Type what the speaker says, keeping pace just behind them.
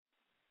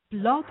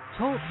Blog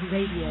Talk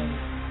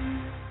Radio.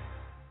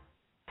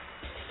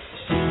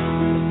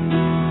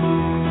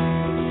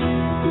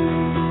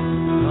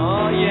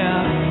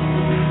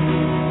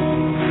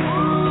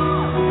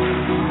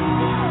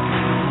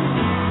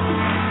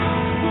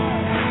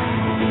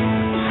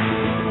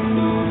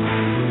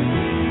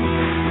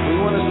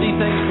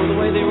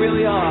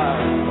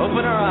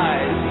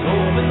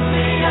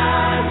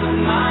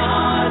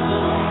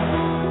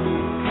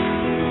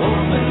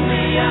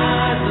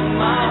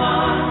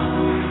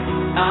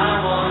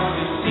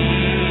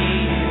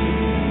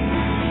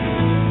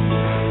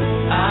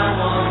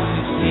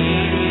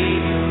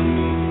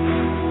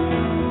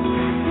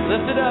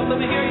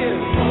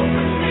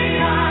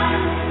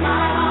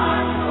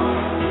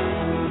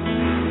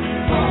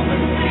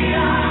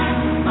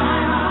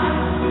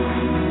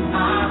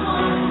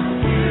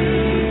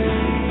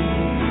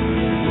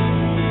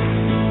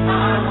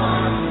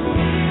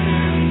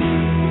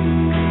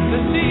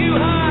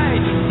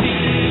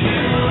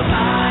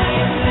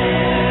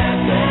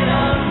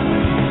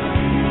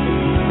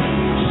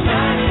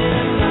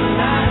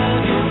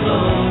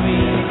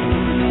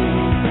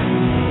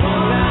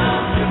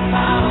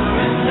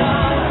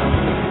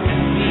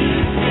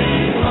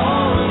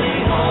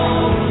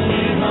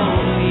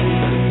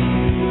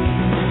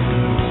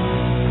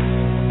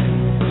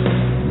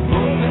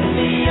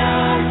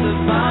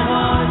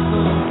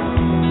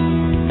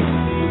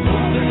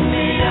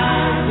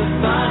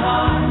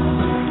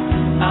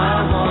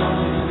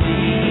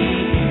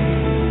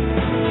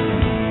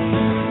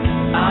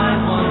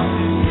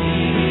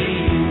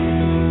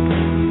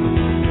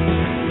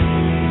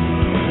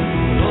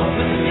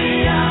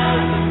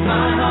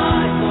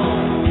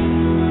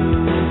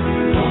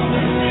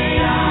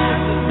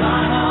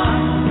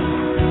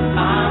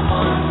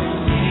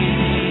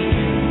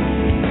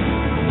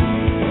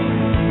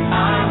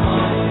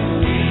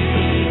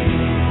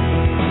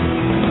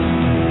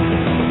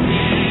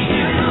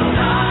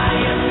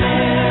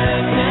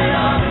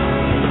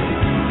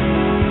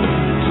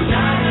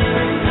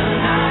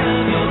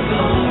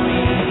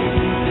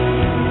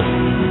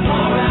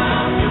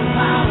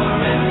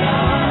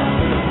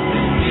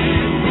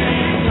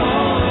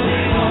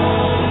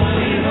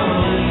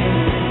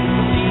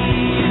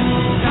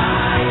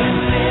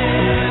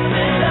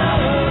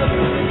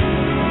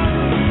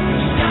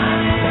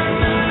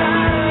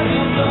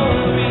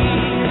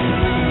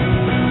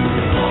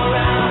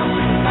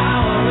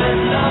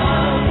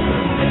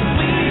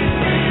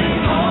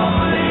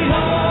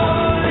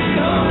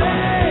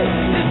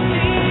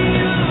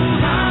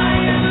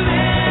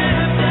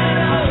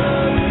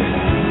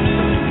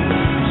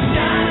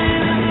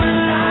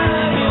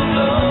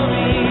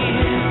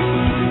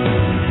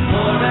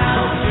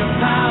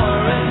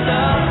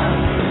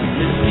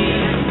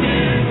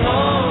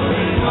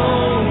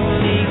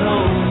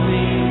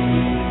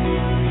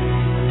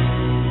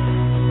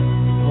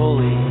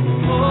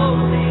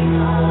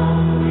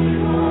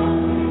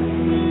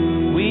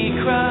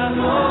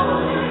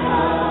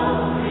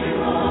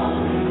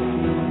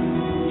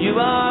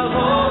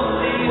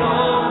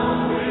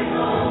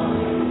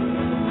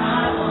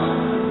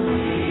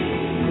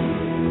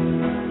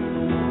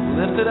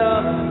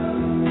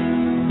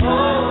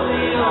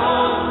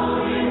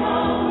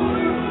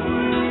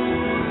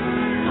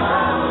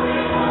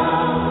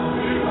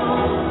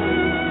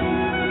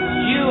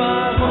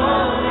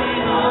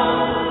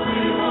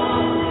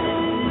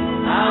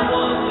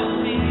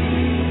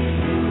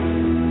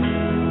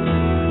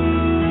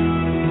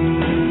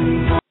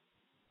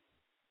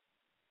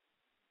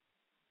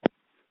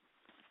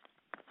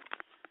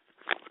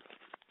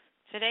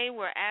 Today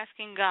we're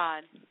asking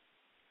God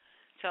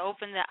to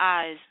open the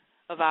eyes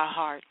of our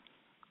heart.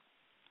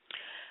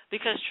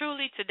 Because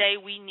truly today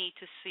we need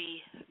to see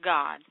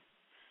God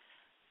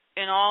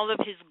in all of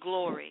His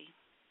glory,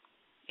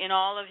 in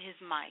all of His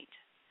might.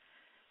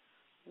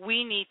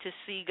 We need to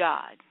see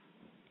God.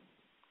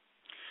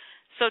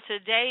 So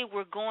today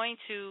we're going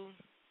to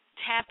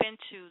tap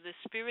into the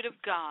Spirit of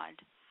God,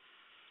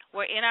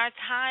 where in our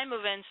time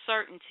of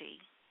uncertainty,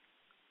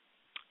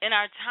 in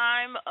our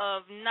time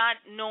of not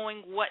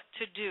knowing what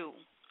to do,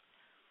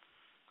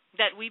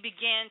 that we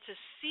begin to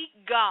seek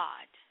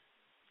God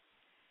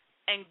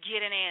and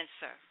get an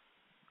answer.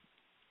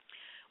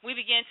 We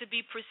begin to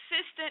be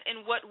persistent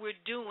in what we're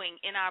doing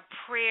in our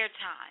prayer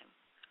time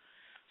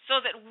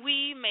so that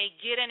we may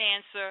get an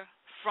answer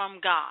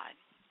from God.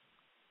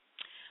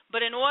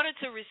 But in order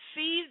to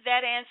receive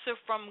that answer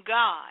from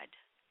God,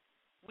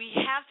 we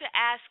have to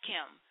ask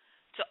Him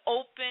to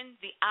open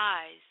the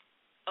eyes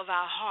of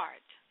our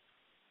heart.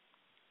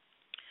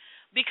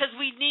 Because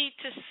we need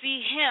to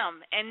see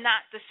Him and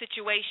not the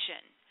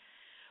situation.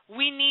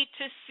 We need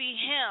to see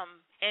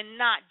Him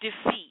and not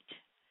defeat.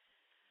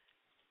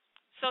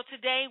 So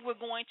today we're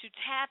going to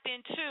tap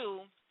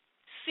into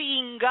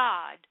seeing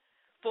God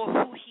for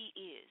who He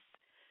is.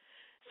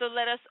 So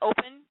let us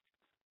open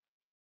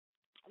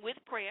with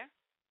prayer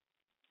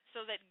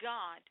so that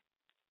God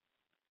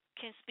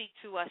can speak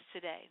to us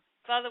today.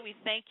 Father, we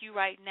thank you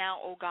right now,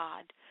 O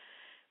God.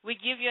 We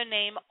give your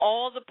name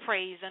all the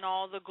praise and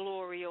all the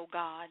glory, O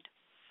God.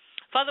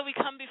 Father, we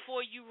come before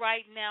you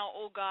right now,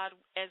 oh God,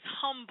 as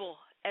humble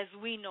as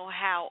we know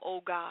how, oh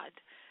God,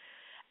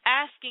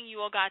 asking you,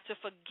 oh God, to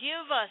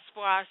forgive us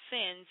for our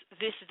sins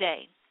this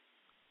day.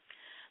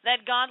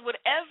 That, God,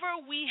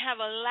 whatever we have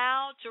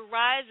allowed to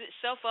rise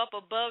itself up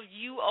above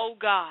you, oh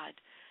God,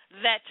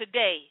 that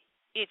today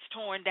it's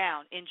torn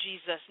down in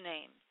Jesus'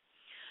 name.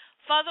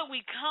 Father,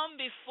 we come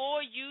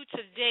before you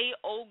today,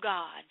 oh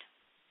God,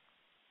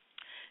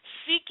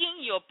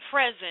 seeking your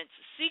presence,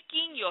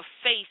 seeking your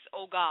face,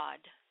 oh God,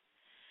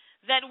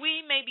 that we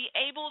may be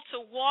able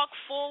to walk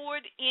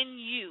forward in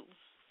you,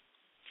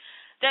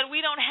 that we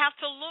don't have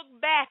to look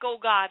back, oh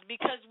God,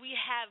 because we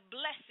have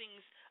blessings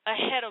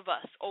ahead of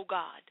us, oh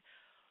God.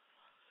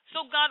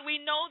 So, God, we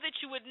know that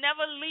you would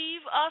never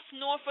leave us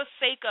nor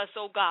forsake us,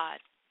 oh God.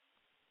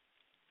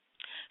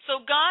 So,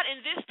 God,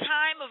 in this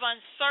time of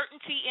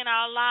uncertainty in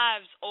our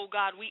lives, oh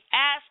God, we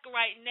ask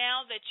right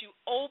now that you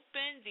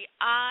open the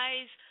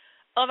eyes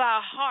of our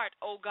heart,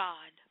 oh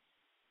God,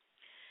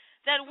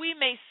 that we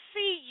may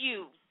see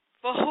you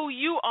for who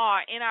you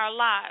are in our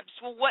lives,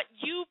 for what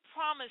you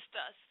promised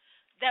us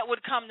that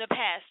would come to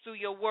pass through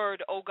your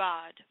word, oh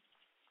God.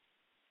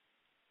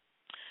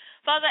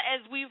 Father, as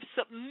we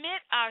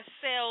submit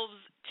ourselves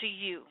to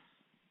you,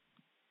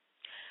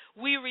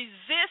 we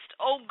resist,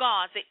 oh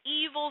God, the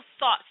evil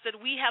thoughts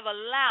that we have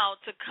allowed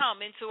to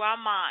come into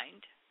our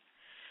mind.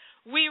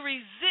 We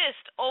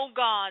resist, oh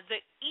God,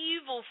 the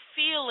evil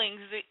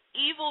feelings, the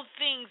evil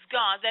things,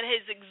 God, that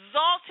has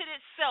exalted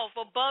itself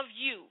above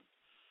you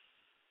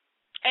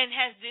and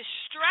has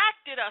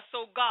distracted us,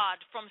 oh God,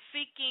 from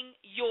seeking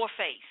your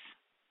face.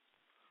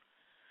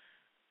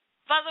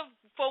 Father,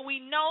 for we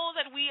know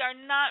that we are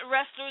not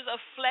wrestlers of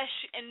flesh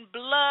and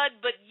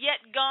blood, but yet,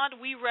 God,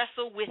 we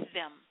wrestle with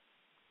them.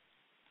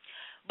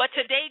 But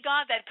today,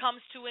 God, that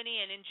comes to an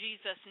end in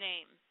Jesus'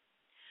 name.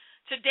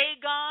 Today,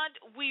 God,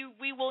 we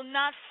will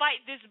not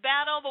fight this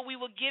battle, but we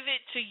will give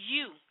it to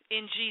you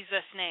in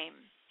Jesus' name.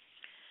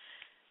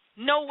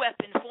 No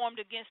weapon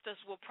formed against us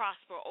will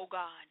prosper, oh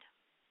God.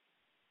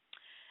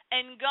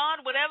 And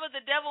God, whatever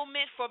the devil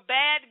meant for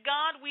bad,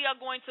 God, we are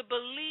going to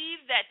believe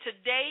that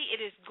today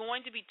it is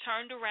going to be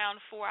turned around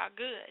for our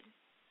good.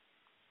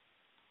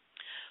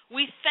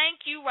 We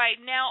thank you right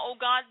now, oh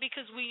God,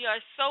 because we are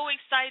so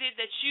excited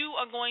that you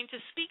are going to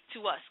speak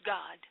to us,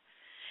 God.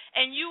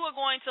 And you are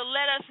going to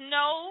let us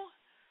know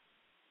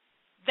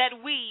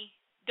that we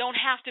don't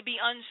have to be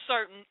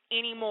uncertain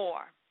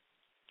anymore,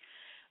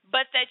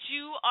 but that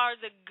you are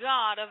the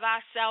God of our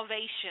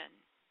salvation.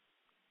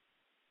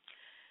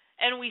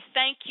 And we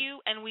thank you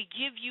and we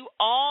give you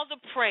all the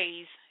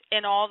praise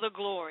and all the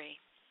glory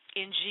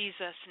in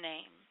Jesus'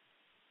 name.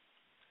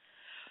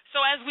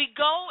 So as we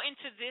go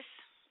into this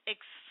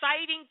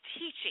exciting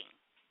teaching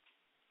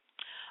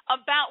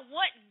about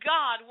what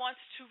God wants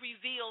to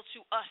reveal to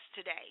us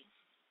today,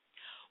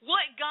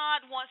 what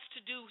God wants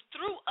to do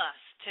through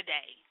us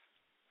today,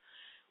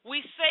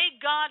 we say,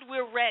 God,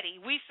 we're ready.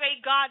 We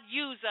say, God,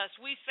 use us.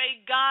 We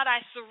say, God,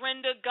 I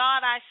surrender.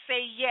 God, I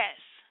say yes.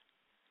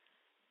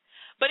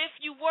 But if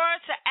you were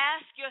to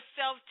ask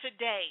yourself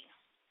today,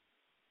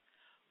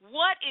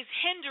 what is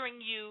hindering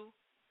you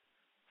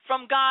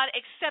from God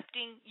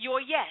accepting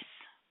your yes?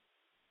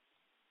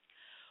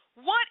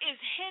 What is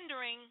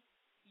hindering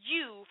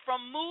you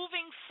from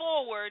moving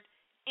forward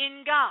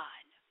in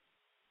God?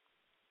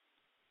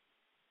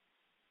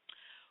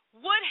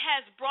 What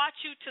has brought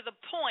you to the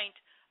point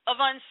of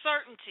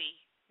uncertainty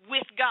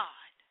with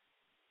God?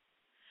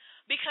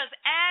 Because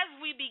as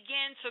we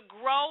begin to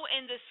grow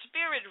in the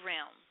spirit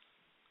realm,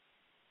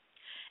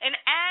 and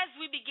as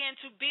we begin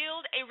to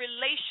build a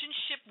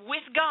relationship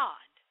with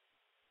God,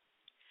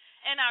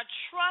 and our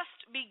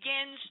trust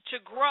begins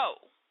to grow,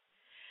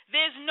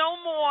 there's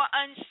no more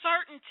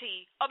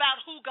uncertainty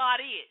about who God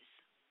is.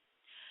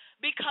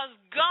 Because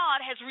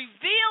God has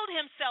revealed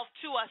himself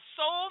to us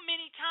so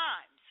many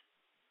times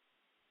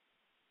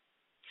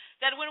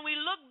that when we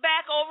look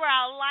back over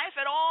our life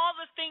at all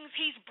the things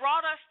he's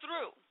brought us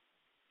through,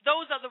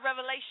 those are the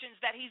revelations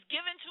that he's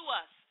given to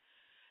us,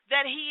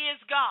 that he is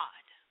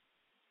God.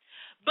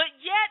 But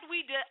yet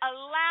we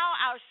allow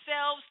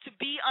ourselves to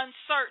be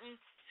uncertain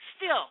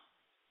still.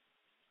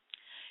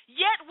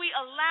 Yet we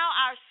allow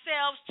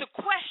ourselves to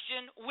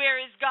question, where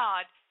is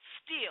God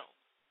still?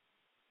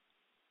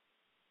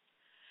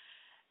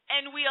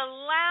 And we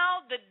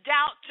allow the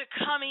doubt to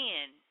come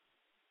in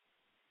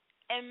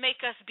and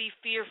make us be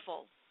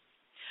fearful.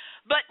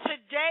 But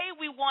today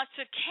we want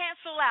to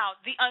cancel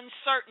out the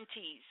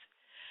uncertainties.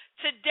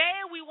 Today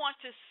we want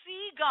to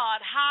see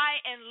God high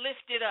and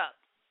lifted up.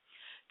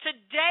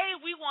 Today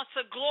we want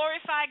to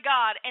glorify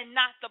God and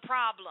not the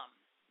problem.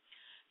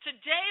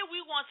 Today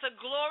we want to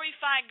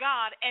glorify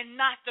God and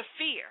not the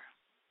fear.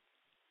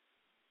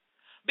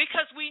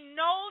 Because we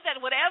know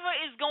that whatever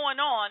is going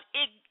on,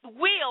 it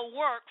will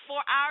work for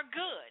our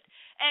good.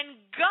 And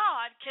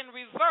God can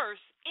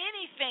reverse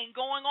anything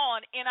going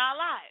on in our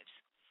lives.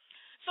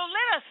 So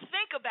let us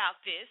think about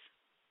this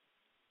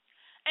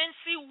and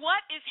see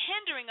what is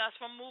hindering us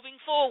from moving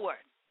forward,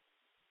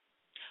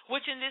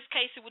 which in this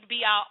case it would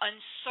be our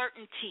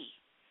uncertainty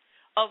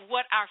of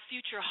what our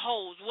future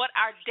holds, what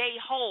our day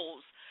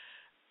holds.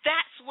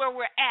 That's where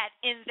we're at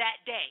in that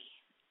day.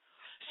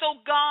 So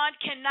God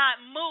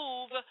cannot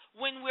move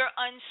when we're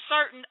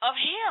uncertain of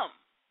him.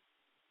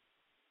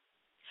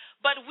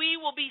 But we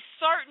will be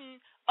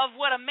certain of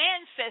what a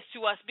man says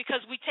to us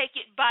because we take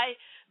it by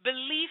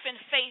belief and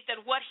faith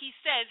that what he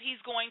says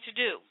he's going to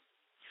do.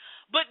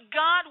 But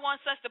God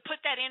wants us to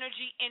put that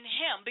energy in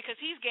him because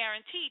he's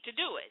guaranteed to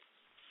do it.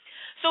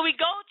 So we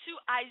go to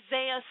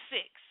Isaiah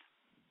 6.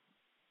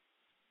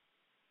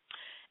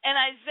 And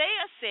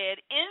Isaiah said,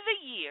 in the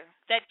year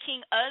that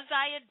King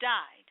Uzziah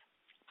died,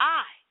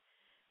 I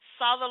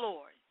saw the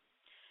Lord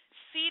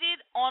seated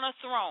on a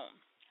throne,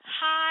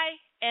 high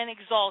and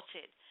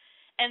exalted,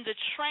 and the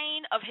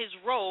train of his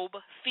robe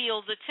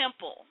filled the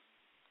temple.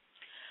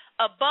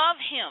 Above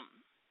him,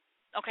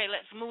 okay,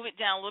 let's move it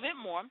down a little bit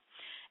more.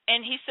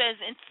 And he says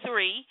in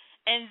 3,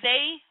 and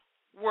they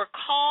were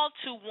called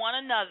to one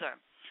another,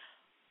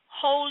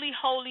 holy,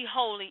 holy,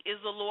 holy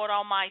is the Lord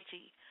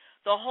Almighty.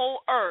 The whole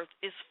earth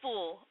is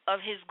full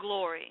of his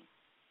glory.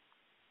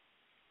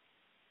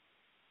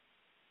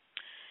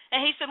 And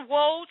he said,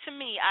 woe to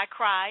me, I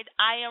cried,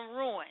 I am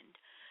ruined,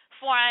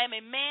 for I am a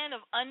man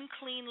of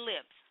unclean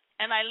lips,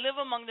 and I live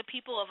among the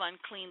people of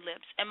unclean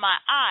lips, and my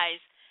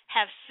eyes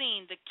have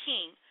seen the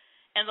King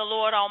and the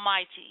Lord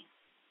Almighty.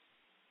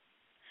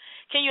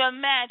 Can you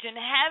imagine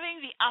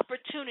having the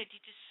opportunity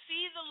to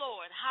see the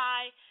Lord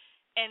high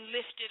and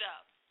lifted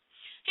up?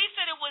 He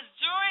said it was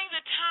during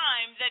the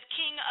time that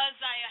King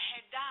Uzziah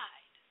had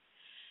died.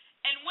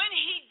 And when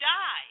he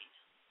died,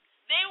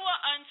 they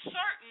were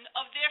uncertain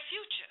of their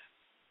future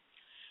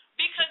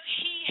because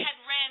he had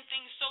ran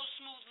things so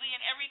smoothly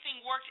and everything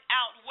worked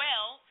out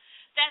well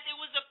that there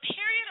was a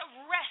period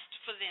of rest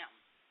for them.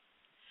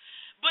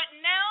 But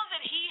now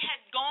that he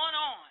had gone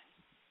on,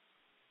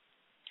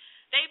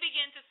 they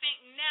began to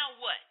think, now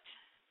what?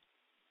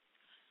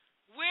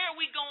 Where are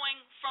we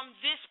going from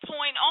this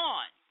point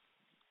on?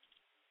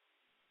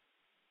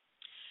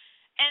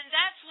 And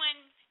that's when,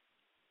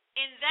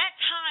 in that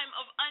time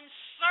of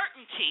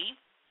uncertainty,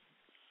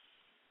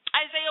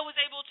 Isaiah was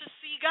able to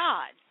see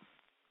God.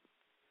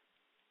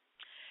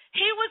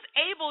 He was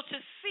able to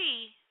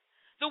see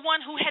the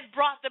one who had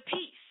brought the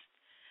peace.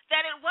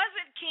 That it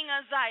wasn't King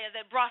Uzziah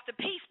that brought the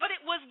peace, but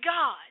it was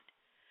God.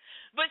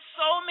 But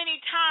so many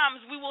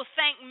times we will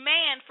thank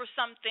man for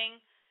something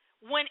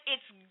when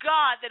it's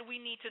God that we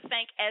need to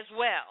thank as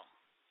well.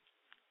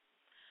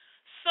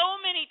 So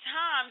many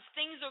times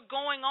things are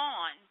going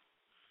on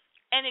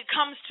and it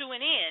comes to an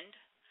end,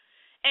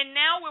 and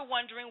now we're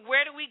wondering,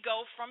 where do we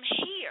go from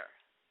here?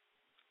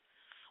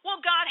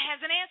 Well, God has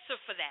an answer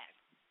for that.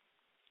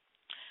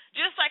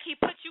 Just like he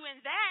put you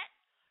in that,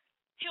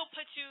 he'll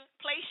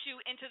place you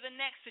into the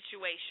next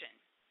situation.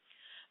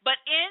 But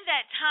in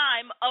that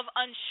time of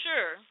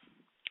unsure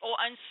or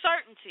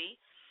uncertainty,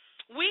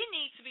 we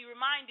need to be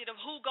reminded of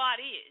who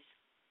God is.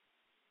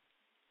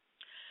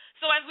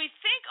 So as we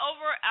think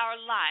over our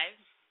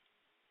lives,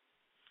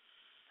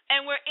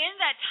 and we're in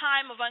that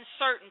time of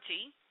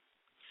uncertainty,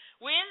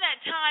 we're in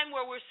that time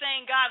where we're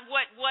saying, God,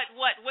 what's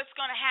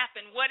going to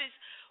happen?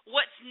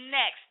 What's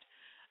next?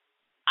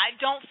 I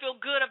don't feel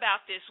good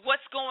about this.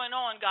 What's going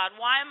on, God?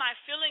 Why am I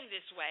feeling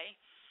this way?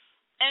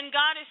 And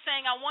God is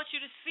saying, I want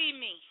you to see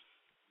me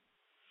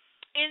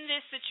in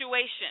this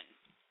situation.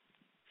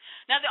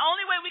 Now, the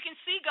only way we can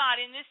see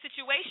God in this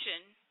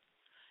situation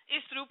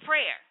is through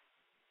prayer.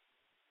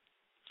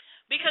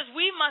 Because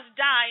we must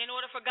die in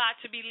order for God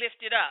to be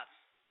lifted up.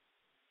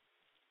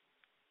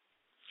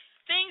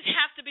 Things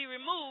have to be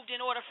removed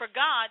in order for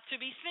God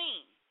to be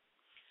seen.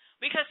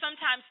 Because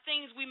sometimes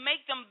things, we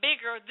make them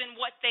bigger than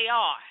what they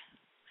are.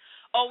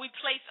 Or we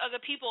place other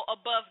people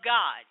above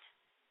God.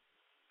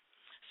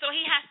 So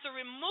he has to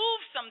remove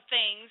some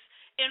things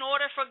in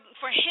order for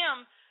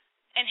him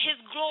and his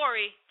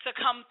glory to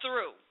come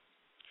through.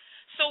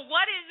 So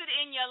what is it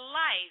in your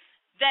life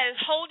that is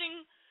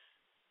holding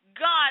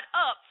God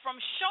up from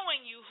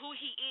showing you who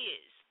he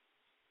is?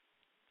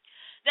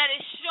 That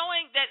is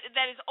showing,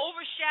 that is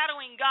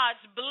overshadowing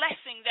God's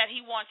blessing that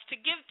he wants to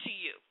give to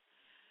you.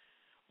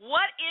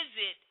 What is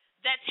it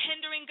that's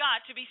hindering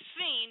God to be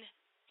seen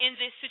in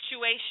this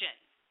situation?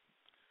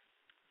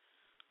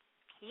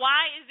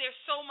 Why is there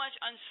so much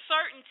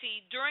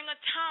uncertainty during a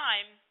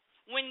time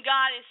when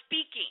God is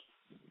speaking?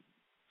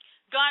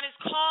 God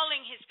is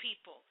calling his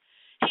people.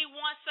 He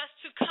wants us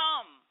to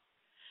come,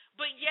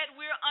 but yet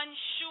we're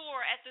unsure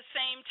at the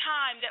same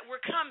time that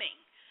we're coming.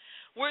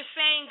 We're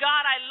saying,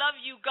 God, I love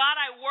you. God,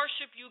 I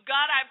worship you.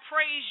 God, I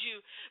praise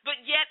you.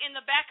 But yet in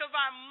the back of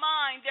our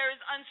mind, there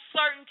is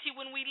uncertainty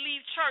when we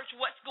leave church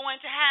what's going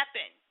to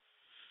happen.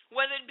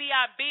 Whether it be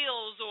our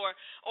bills or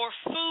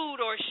food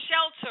or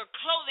shelter,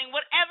 clothing,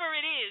 whatever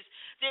it is,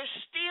 there's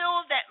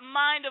still that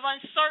mind of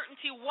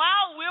uncertainty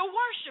while we're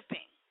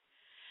worshiping.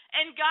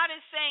 And God is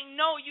saying,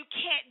 no, you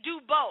can't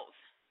do both.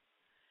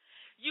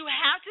 You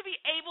have to be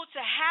able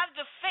to have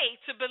the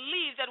faith to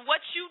believe that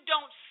what you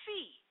don't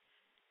see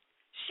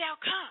shall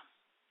come.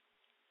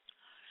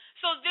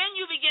 So then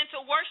you begin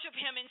to worship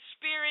him in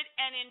spirit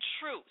and in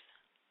truth.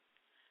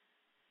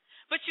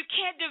 But you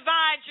can't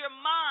divide your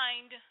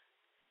mind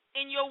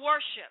in your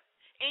worship,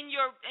 in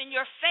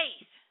your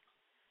faith.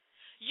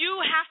 You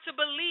have to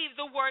believe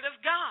the word of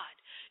God.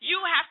 You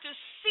have to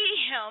see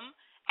him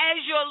as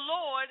your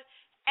Lord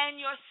and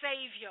your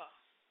Savior.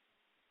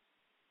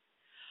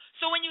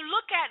 So when you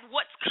look at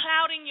what's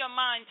clouding your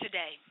mind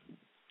today,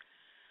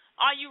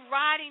 are you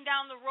riding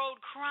down the road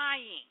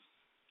crying?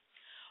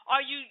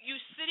 Are you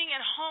sitting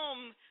at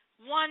home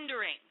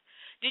wondering,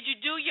 did you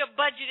do your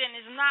budget and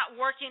it's not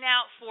working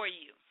out for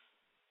you?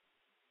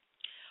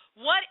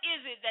 What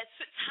is it that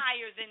sits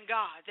higher than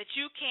God that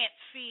you can't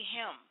see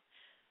him?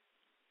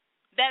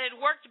 That it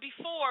worked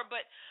before,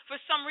 but for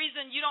some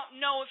reason you don't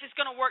know if it's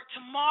going to work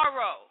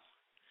tomorrow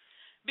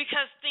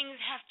because things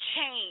have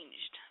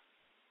changed.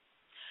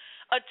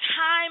 A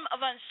time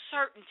of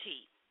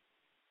uncertainty.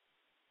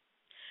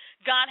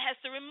 God has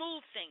to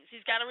remove things.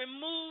 He's got to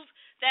remove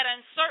that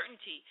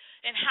uncertainty.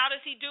 And how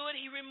does he do it?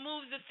 He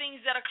removes the things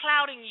that are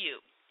clouding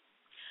you.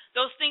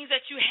 Those things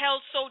that you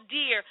held so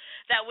dear,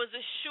 that was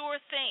a sure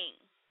thing.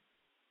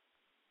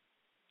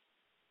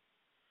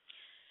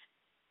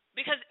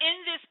 Because in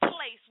this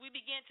place, we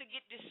begin to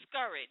get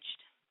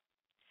discouraged.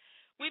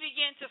 We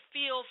begin to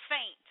feel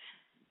faint.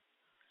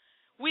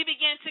 We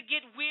begin to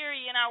get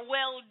weary in our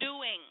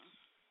well-doing.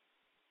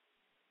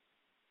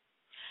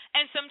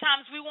 And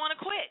sometimes we want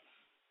to quit.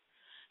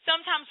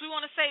 Sometimes we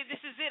want to say,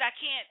 this is it. I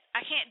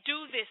can't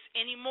do this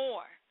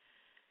anymore.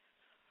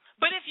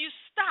 But if you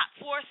stop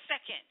for a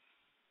second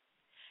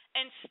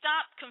and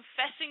stop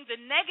confessing the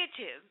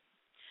negative,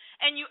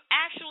 and you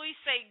actually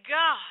say,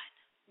 God,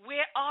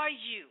 where are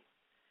you?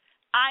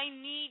 I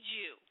need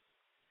you.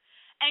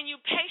 And you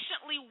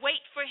patiently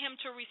wait for him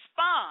to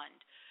respond.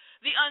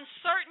 The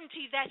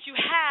uncertainty that you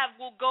have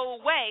will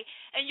go away,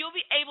 and you'll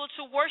be able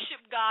to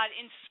worship God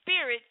in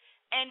spirit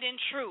and in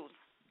truth.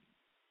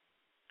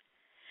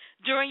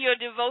 During your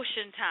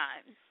devotion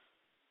time,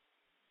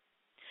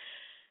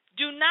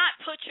 do not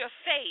put your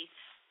faith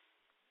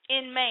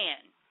in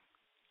man,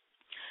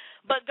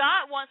 but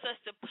God wants us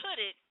to put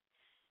it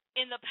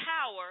in the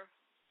power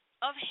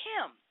of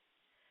him.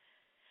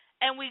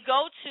 And we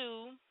go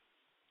to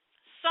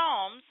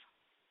Psalms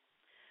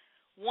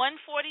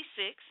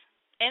 146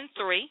 and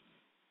 3.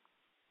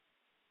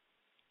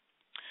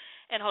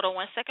 And hold on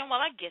one second while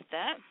I get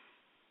that.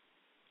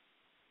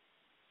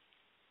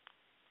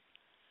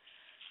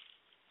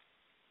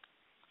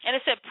 And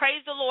it said,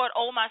 praise the Lord,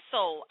 O my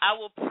soul. I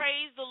will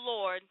praise the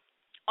Lord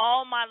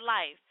all my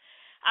life.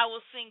 I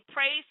will sing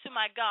praise to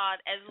my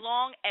God as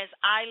long as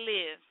I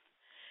live.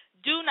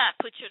 Do not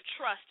put your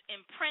trust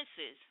in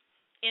princes,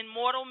 in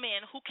mortal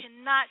men who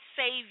cannot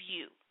save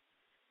you.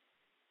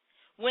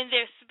 When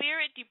their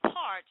spirit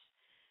departs,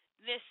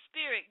 their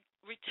spirit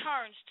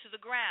returns to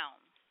the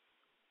ground.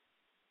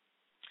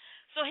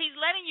 So he's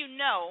letting you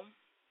know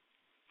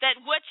that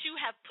what you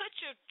have put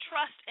your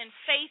trust and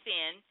faith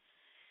in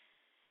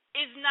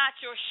is not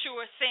your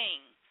sure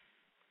thing.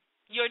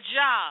 Your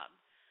job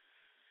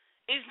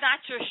is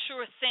not your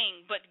sure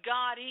thing, but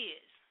God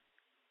is.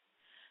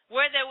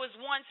 Where there was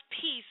once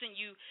peace and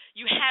you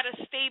had a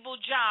stable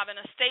job and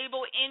a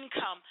stable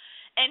income,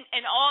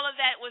 and all of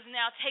that was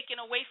now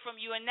taken away from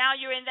you, and now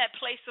you're in that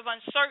place of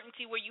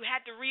uncertainty where you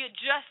had to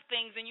readjust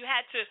things and you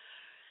had to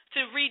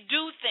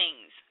redo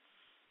things.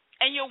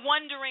 And you're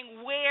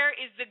wondering, where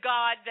is the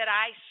God that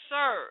I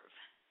serve?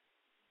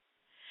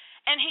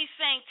 And he's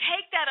saying,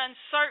 take that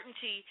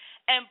uncertainty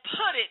and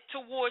put it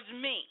towards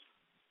me.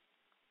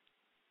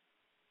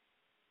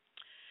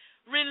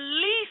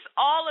 Release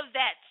all of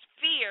that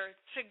fear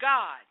to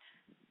God,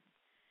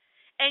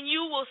 and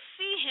you will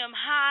see him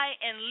high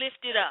and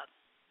lifted up.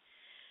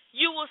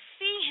 You will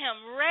see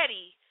him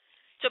ready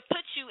to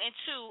put you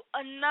into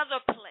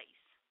another place.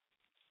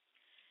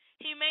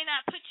 He may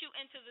not put you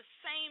into the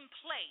same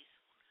place,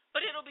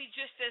 but it'll be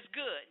just as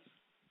good,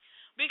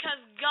 because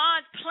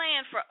God's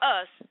plan for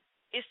us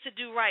is to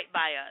do right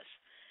by us.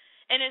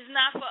 And it's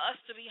not for us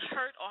to be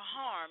hurt or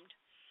harmed,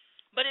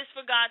 but it's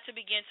for God to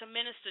begin to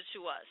minister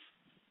to us.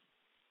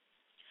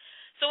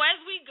 So as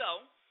we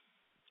go,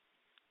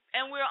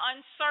 and we're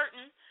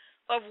uncertain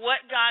of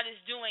what God is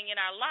doing in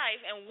our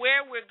life and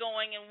where we're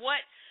going and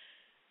what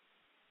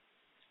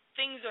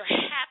things are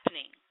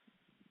happening,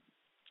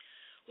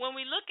 when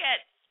we look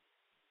at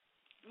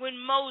when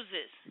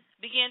Moses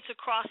began to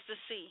cross the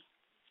sea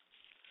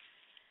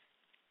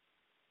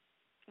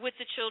with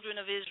the children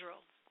of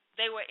Israel,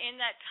 they were in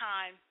that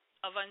time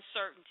of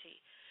uncertainty.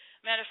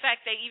 Matter of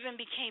fact, they even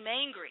became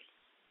angry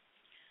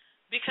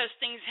because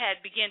things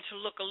had begun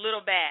to look a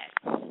little bad.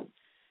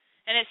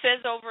 And it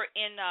says over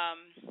in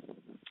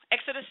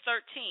Exodus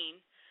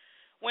 13,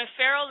 when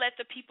Pharaoh let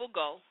the people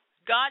go,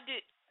 God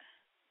did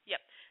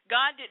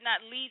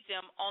not lead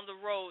them on the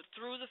road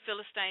through the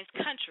Philistines'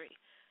 country,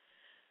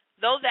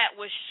 though that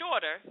was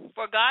shorter,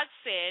 for God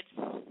said,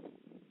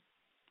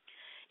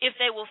 if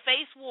they will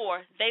face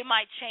war, they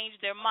might change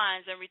their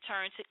minds and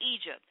return to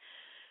Egypt.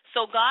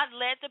 So God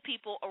led the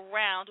people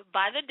around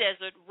by the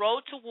desert,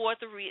 rode toward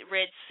the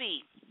Red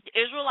Sea. The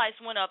Israelites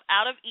went up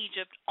out of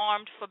Egypt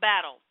armed for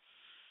battle.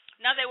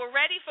 Now they were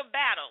ready for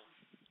battle,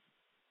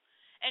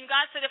 And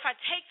God said, if I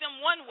take them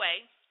one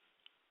way,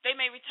 they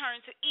may return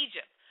to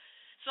Egypt.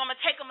 So I'm going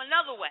to take them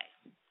another way.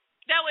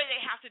 That way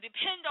they have to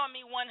depend on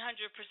me 100%.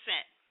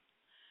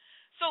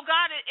 So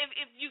God,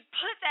 if you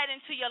put that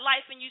into your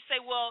life and you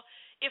say, well,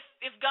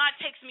 if God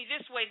takes me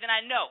this way, then I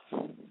know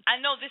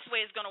this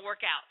way is going to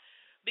work out.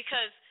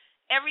 Because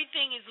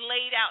everything is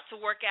laid out to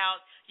work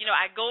out. You know,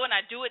 I go and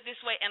I do it this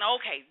way, and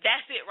okay,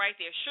 that's it right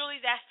there.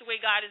 Surely that's the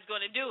way God is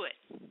going to do it.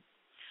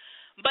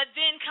 But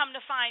then come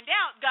to find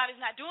out, God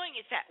is not doing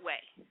it that way.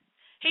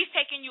 He's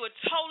taking you a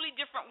totally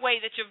different way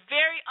that you're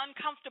very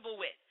uncomfortable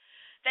with,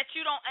 that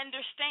you don't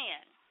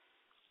understand.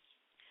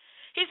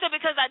 He said,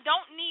 because I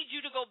don't need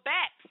you to go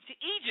back to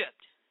Egypt.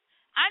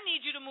 I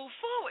need you to move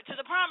forward to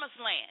the promised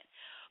land.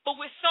 But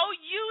we're so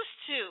used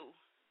to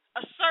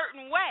a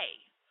certain way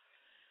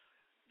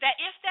that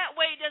if that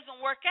way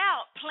doesn't work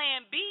out,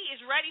 plan B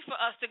is ready for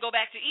us to go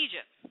back to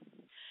Egypt.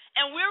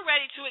 And we're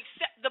ready to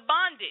accept the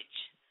bondage.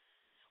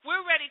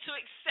 We're ready to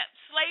accept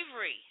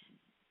slavery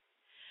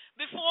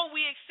before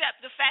we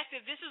accept the fact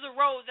that this is a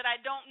road that I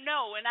don't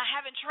know and I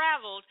haven't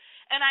traveled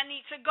and I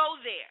need to go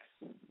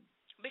there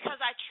because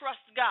I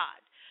trust God.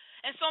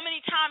 And so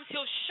many times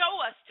he'll show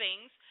us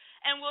things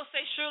and we'll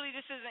say, surely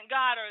this isn't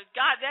God, or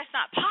God, that's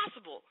not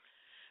possible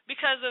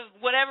because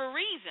of whatever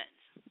reasons.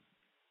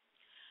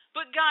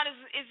 But God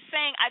is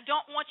saying, I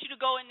don't want you to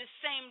go in the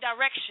same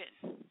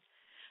direction.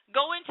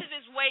 Go into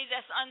this way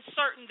that's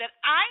uncertain that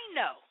I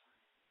know,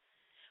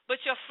 but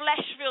your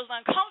flesh feels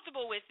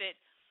uncomfortable with it,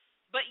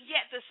 but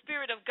yet the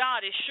Spirit of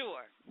God is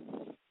sure.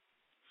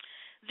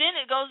 Then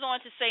it goes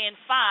on to say in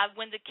 5,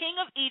 when the king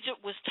of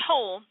Egypt was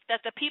told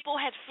that the people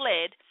had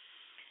fled,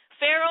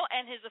 Pharaoh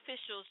and his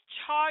officials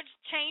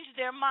changed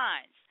their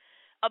minds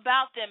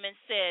about them and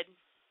said,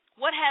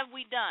 what have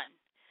we done?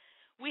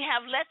 We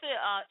have let the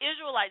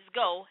Israelites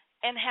go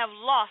and have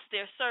lost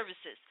their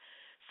services.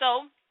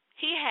 So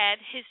he had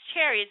his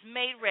chariots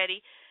made ready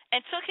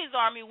and took his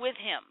army with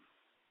him.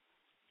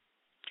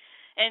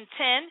 And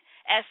 10,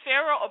 as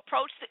Pharaoh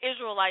approached the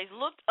Israelites,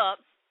 looked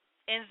up,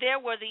 and there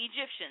were the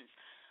Egyptians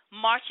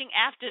marching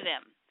after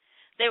them.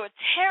 They were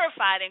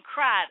terrified and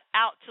cried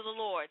out to the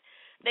Lord.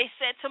 They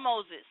said to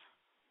Moses,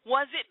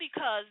 was it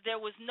because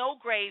there was no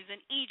graves in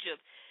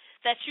Egypt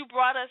that you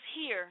brought us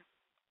here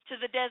to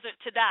the desert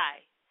to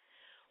die?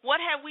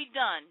 What have we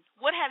done?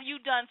 What have you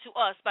done to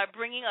us by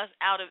bringing us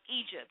out of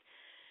Egypt?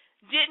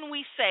 Didn't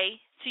we say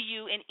to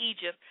you in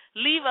Egypt,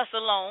 leave us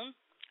alone,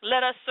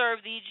 let us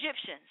serve the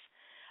Egyptians?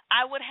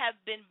 I would have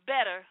been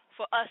better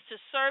for us to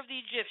serve the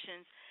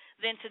Egyptians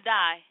than to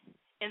die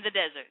in the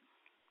desert.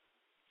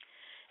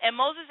 And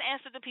Moses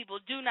answered the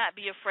people, do not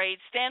be afraid,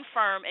 stand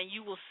firm, and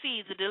you will see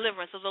the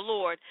deliverance of the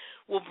Lord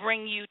will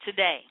bring you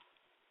today.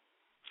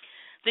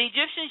 The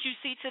Egyptians you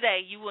see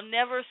today, you will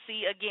never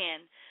see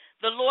again.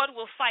 The Lord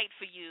will fight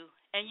for you,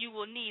 and you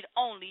will need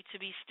only to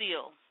be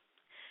still.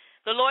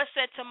 The Lord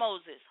said to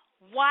Moses,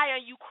 why are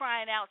you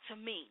crying out to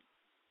me?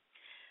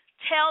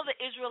 Tell the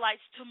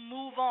Israelites to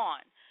move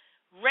on.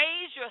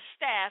 Raise your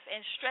staff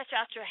and stretch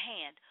out your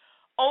hand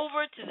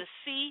over to the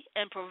sea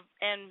and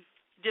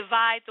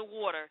divide the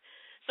water,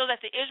 so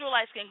that the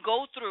Israelites can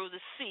go through the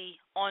sea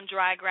on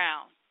dry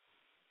ground.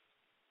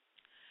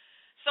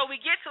 So we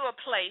get to a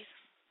place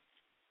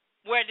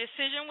where a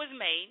decision was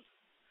made.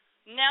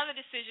 Now the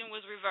decision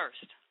was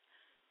reversed.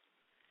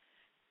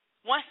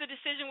 Once the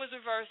decision was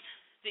reversed,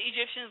 the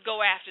Egyptians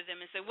go after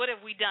them and say, what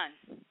have we done?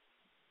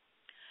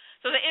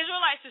 So the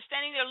Israelites are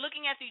standing there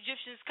looking at the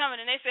Egyptians coming,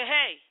 and they say,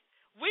 hey,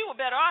 we were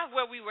better off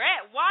where we were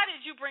at. Why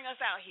did you bring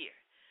us out here?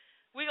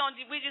 We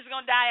just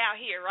going to die out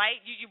here, right?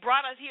 You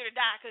brought us here to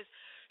die because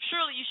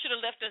surely you should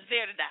have left us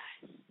there to die.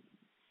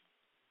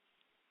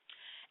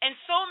 And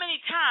so many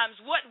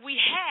times what we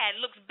had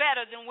looks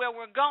better than where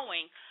we're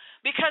going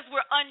because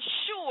we're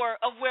unsure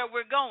of where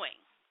we're going.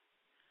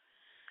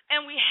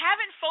 And we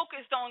haven't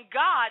focused on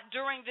God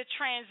during the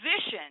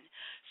transition.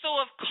 So,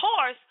 of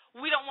course,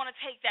 we don't want to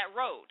take that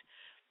road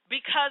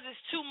because it's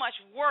too much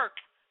work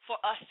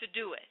for us to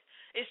do it.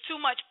 It's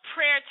too much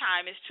prayer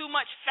time. It's too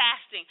much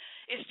fasting.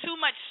 It's too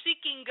much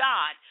seeking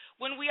God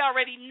when we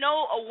already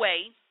know a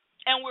way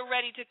and we're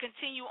ready to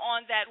continue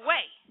on that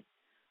way.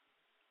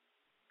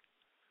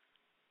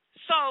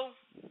 So,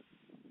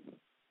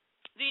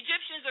 the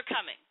Egyptians are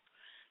coming.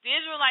 The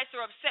Israelites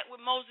are upset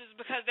with Moses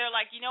because they're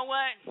like, you know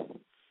what?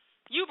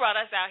 You brought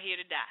us out here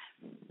to die.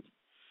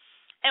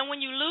 And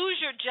when you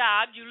lose your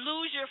job, you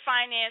lose your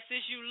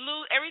finances, you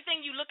lose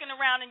everything, you're looking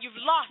around and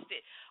you've lost it.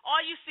 All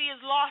you see is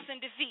loss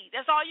and defeat.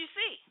 That's all you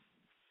see.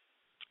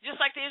 Just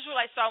like the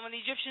Israelites saw when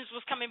the Egyptians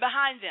was coming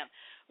behind them.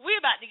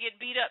 We're about to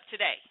get beat up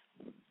today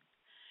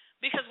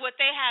because what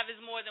they have is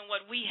more than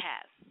what we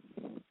have.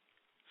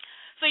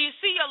 So you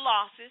see your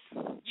losses.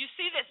 You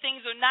see that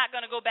things are not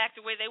going to go back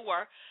the way they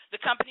were.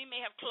 The company may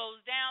have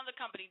closed down. The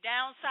company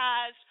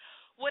downsized.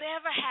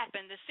 Whatever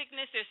happened, the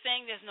sickness, they're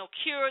saying there's no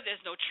cure,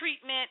 there's no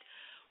treatment.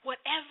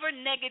 Whatever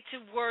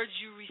negative words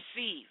you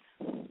receive,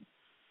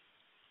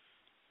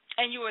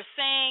 and you are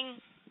saying,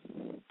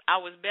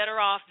 I was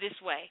better off this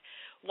way.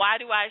 Why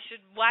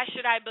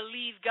should I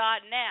believe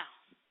God now?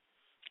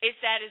 It's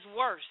at his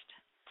worst.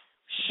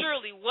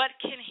 Surely, what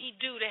can he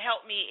do to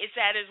help me? It's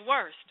at his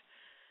worst.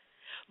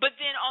 But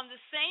then on the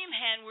same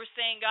hand, we're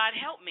saying, God,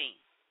 help me.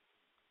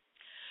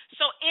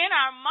 So in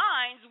our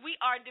minds, we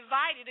are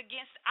divided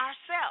against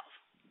ourselves.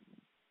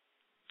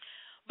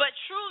 But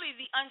truly,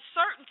 the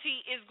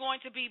uncertainty is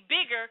going to be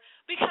bigger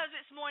because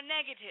it's more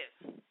negative.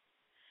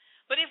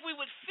 But if we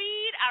would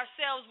feed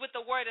ourselves with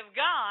the Word of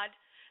God,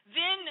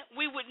 then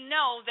we would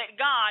know that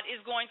God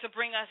is going to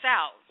bring us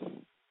out.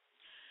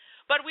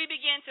 But we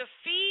begin to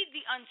feed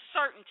the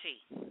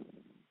uncertainty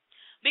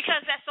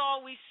because that's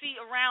all we see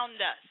around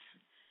us.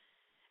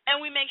 And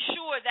we make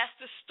sure that's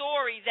the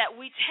story that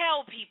we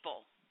tell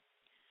people.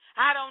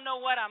 I don't know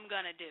what I'm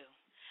going to do.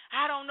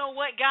 I don't know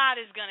what God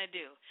is going to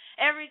do.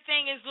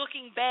 Everything is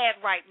looking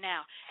bad right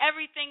now.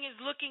 Everything is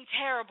looking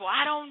terrible.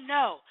 I don't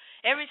know.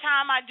 Every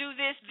time I do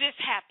this, this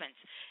happens.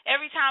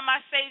 Every time I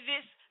say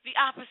this, the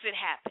opposite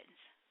happens.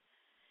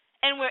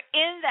 And we're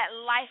in that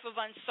life of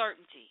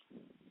uncertainty.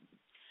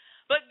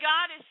 But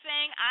God is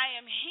saying, I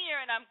am here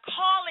and I'm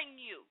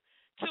calling you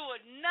to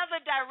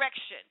another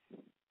direction.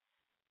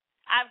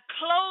 I've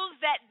closed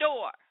that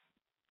door.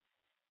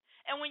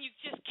 And when you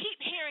just keep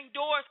hearing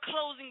doors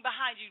closing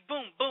behind you,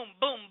 boom, boom,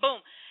 boom,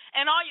 boom,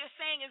 and all you're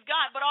saying is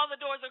God, but all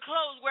the doors are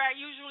closed where I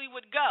usually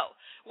would go,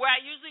 where I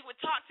usually would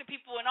talk to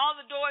people, and all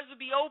the doors would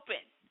be open.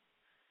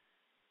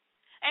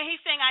 And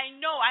he's saying, I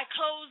know, I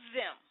closed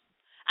them.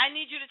 I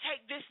need you to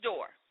take this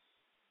door.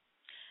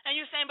 And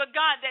you're saying, but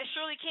God, that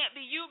surely can't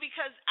be you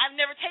because I've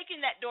never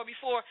taken that door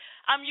before.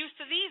 I'm used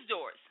to these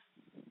doors.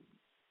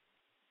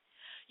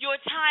 Your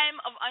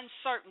time of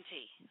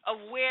uncertainty, of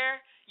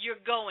where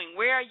you're going,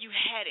 where are you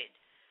headed,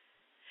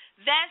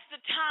 that's the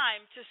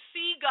time to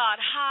see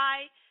God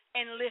high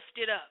and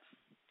lifted up.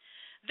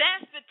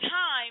 That's the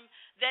time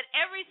that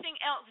everything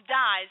else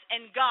dies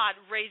and God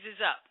raises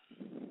up.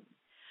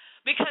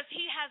 Because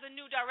he has a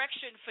new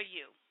direction for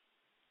you.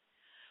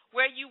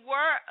 Where you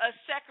were a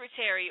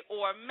secretary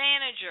or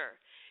manager,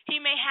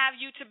 he may have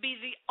you to be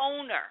the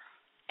owner,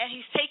 and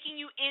he's taking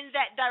you in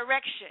that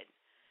direction.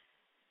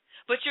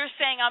 But you're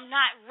saying, I'm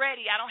not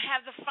ready. I don't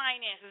have the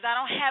finances. I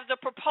don't have the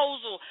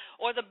proposal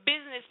or the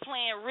business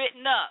plan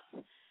written up.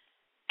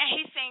 And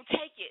he's saying,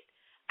 take it.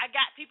 I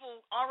got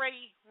people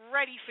already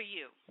ready for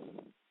you.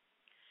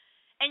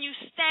 And you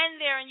stand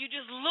there and you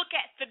just look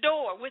at the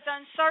door with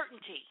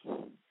uncertainty.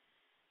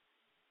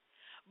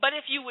 But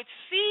if you would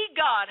see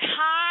God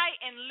high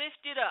and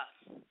lifted up,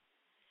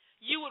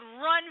 you would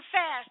run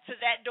fast to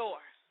that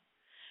door.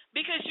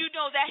 Because you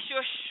know that's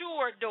your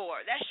sure door.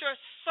 That's your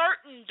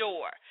certain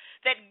door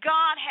that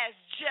God has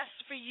just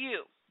for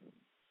you.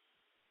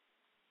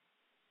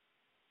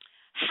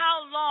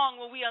 How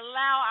long will we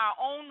allow our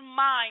own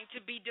mind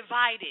to be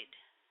divided?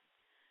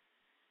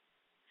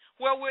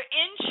 Where we're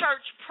in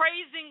church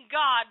praising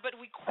God, but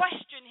we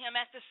question him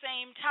at the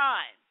same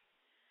time.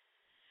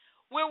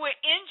 Where we're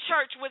in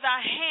church with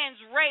our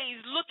hands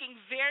raised, looking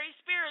very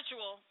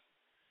spiritual,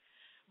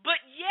 but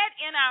yet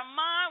in our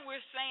mind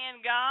we're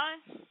saying, God,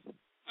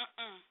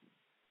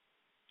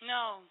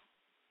 no.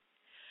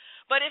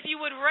 But if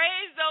you would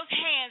raise those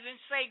hands and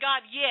say,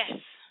 God, yes.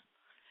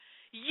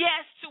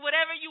 Yes to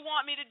whatever you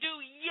want me to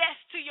do. Yes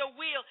to your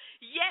will.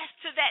 Yes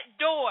to that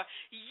door.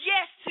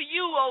 Yes to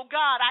you, oh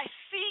God. I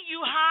see you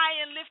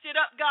high and lifted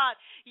up, God.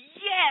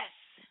 Yes.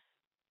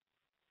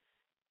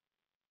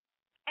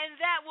 And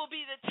that will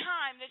be the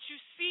time that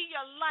you see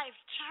your life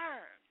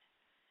turn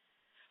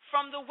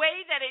from the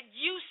way that it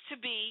used to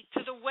be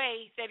to the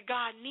way that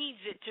God needs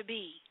it to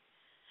be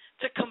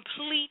to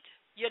complete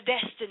your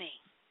destiny.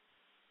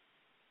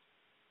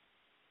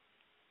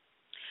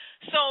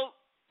 So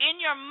in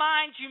your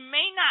mind, you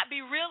may not be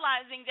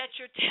realizing that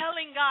you're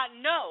telling God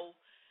no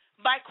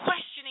by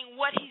questioning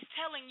what he's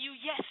telling you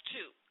yes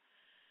to.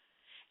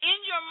 In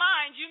your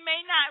mind, you may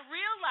not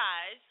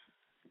realize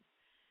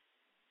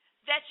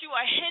that you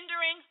are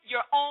hindering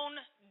your own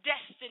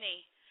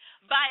destiny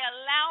by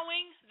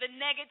allowing the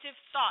negative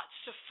thoughts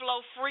to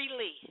flow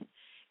freely,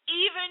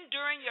 even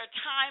during your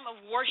time of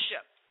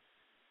worship,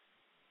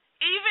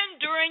 even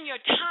during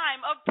your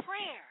time of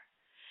prayer.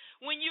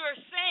 When you are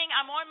saying,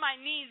 I'm on my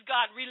knees,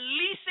 God,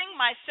 releasing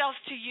myself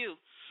to you.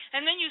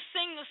 And then you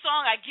sing the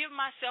song, I give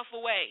myself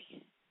away.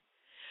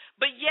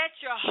 But yet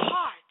your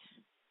heart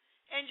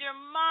and your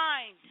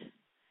mind,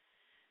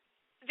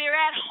 they're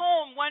at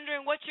home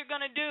wondering what you're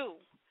going to do.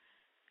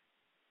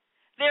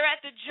 They're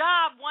at the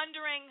job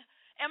wondering,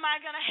 am I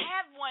going to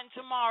have one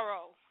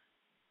tomorrow?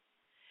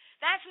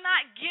 That's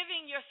not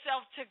giving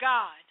yourself to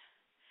God.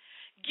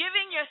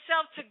 Giving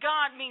yourself to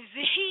God means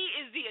he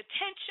is the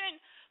attention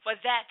for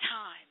that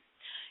time.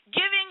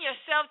 Giving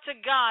yourself to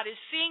God is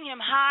seeing him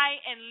high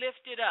and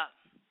lifted up.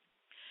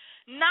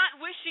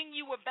 Not wishing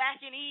you were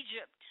back in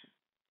Egypt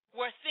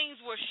where things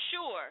were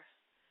sure,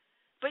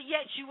 but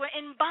yet you were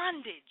in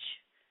bondage.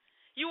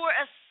 You were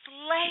a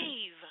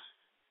slave.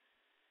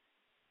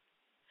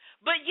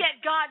 But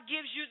yet God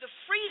gives you the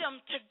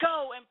freedom to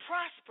go and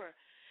prosper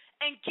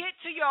and get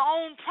to your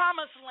own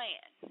promised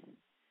land.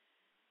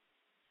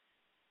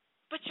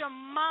 But your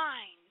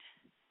mind,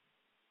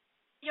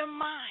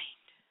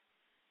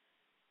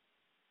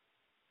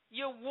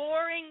 You're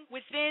warring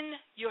within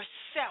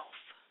yourself.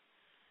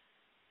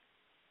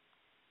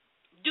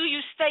 Do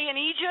you stay in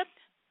Egypt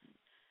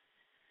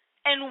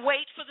and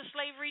wait for the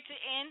slavery to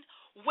end?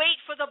 Wait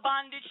for the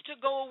bondage to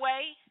go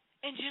away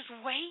and just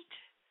wait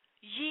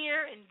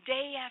year and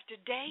day after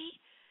day?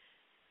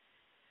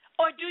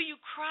 Or do you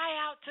cry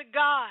out to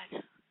God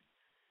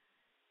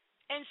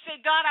and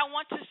say, God, I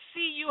want to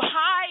see you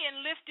high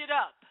and lifted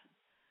up.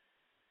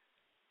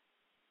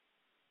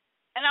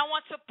 And I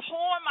want to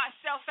pour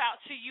myself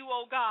out to you,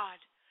 oh God.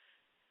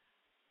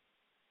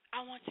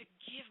 I want to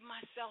give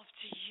myself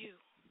to you.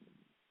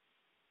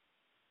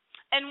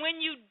 And when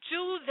you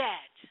do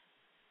that,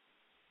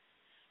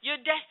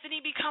 your destiny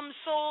becomes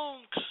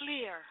so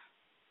clear.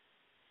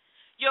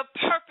 Your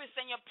purpose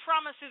and your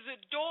promises, the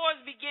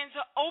doors begin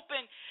to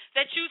open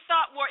that you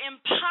thought were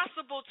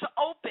impossible to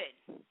open.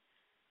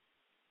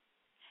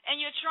 And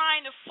you're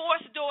trying to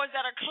force doors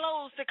that are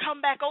closed to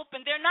come back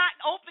open. They're not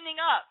opening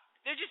up.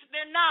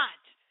 They're not.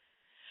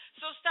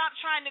 So stop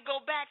trying to go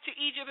back to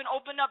Egypt and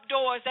open up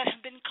doors that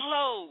have been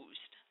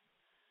closed.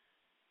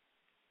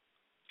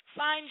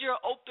 Find your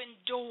open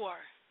door.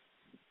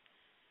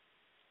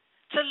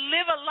 To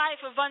live a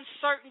life of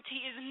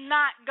uncertainty is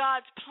not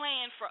God's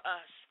plan for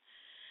us.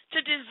 To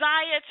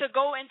desire to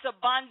go into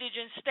bondage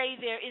and stay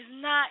there is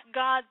not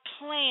God's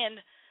plan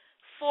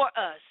for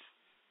us.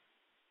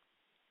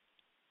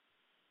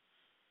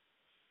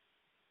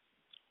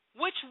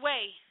 Which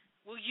way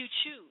will you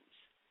choose?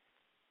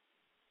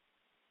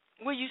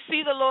 Will you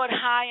see the Lord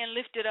high and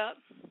lifted up?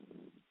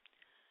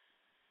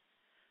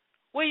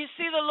 Will you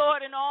see the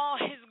Lord in all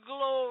his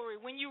glory?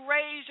 When you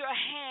raise your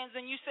hands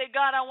and you say,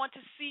 God, I want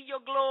to see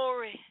your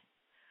glory.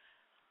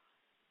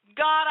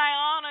 God,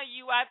 I honor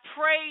you. I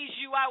praise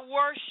you. I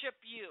worship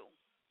you.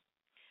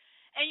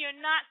 And you're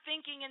not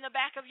thinking in the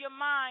back of your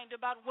mind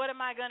about what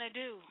am I going to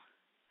do?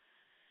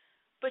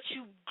 But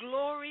you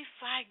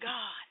glorify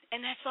God,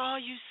 and that's all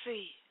you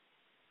see.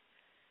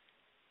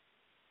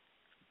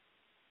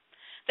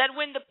 That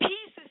when the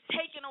peace is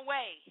taken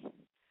away,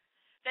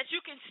 that you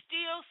can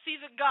still see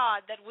the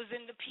God that was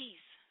in the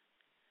peace.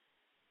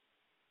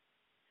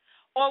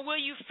 Or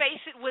will you face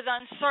it with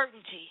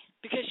uncertainty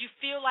because you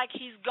feel like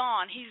he's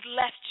gone, he's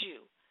left you?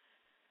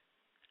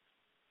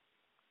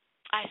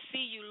 I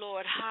see you,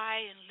 Lord,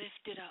 high and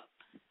lifted up.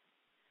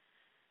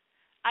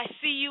 I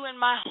see you in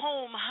my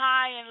home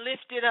high and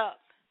lifted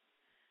up.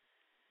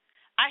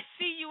 I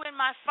see you in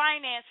my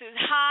finances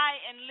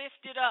high and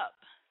lifted up.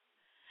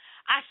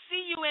 I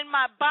see you in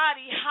my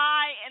body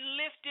high and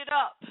lifted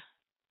up.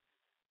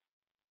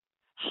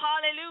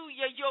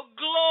 Hallelujah. Your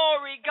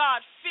glory,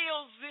 God,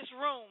 fills this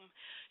room.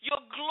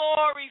 Your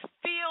glory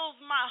fills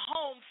my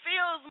home,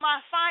 fills my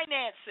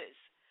finances.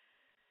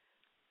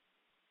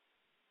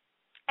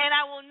 And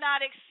I will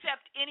not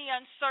accept any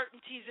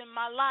uncertainties in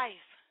my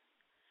life.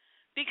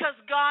 Because,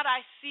 God,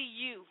 I see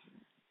you.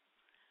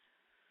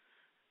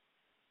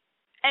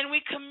 And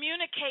we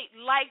communicate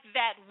like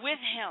that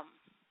with him.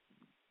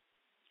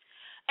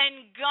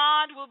 And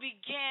God will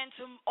begin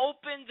to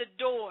open the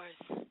doors.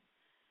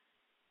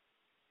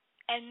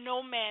 And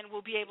no man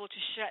will be able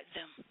to shut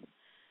them.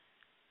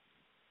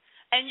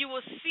 And you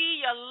will see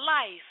your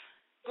life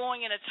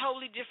going in a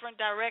totally different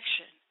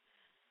direction.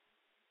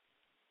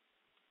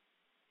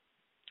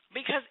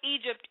 Because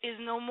Egypt is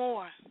no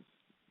more.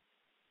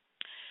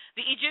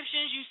 The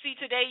Egyptians you see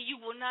today,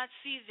 you will not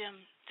see them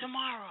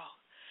tomorrow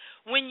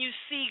when you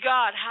see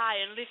God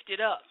high and lifted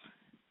up.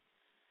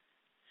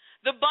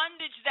 The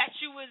bondage that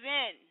you was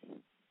in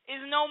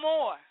is no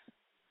more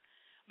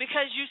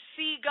because you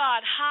see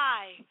God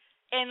high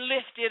and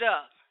lifted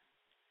up.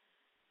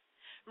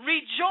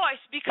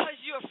 Rejoice because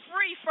you're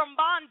free from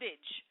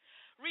bondage.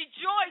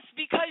 Rejoice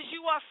because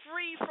you are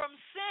free from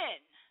sin.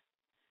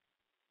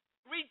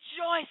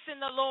 Rejoice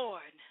in the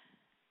Lord.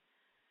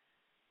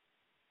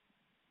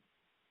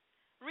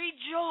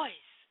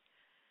 Rejoice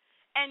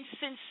and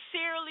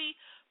sincerely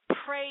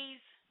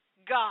praise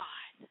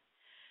God.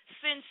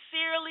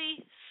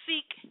 Sincerely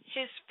seek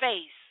his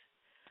face.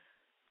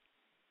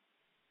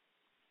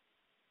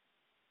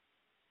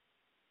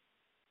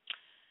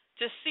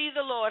 To see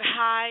the Lord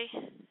high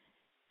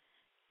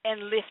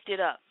and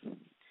lifted up.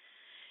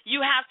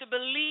 You have to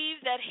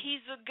believe that he's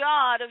the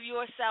God of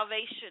your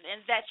salvation and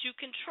that you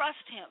can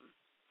trust him.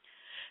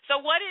 So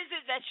what is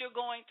it that you're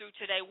going through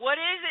today? What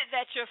is it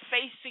that you're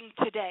facing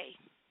today?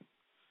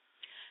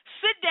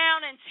 Sit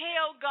down and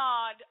tell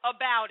God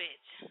about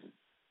it.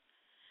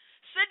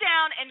 Sit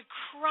down and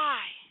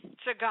cry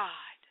to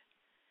God.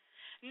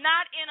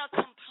 Not in a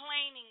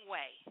complaining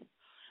way,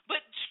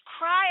 but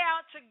cry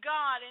out to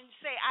God and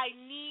say, I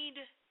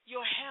need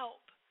your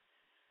help.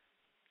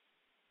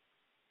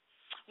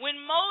 When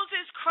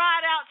Moses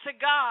cried out to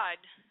God,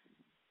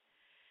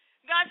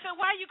 God said,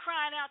 why are you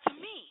crying out to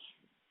me?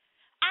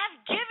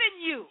 I've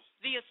given you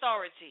the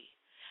authority.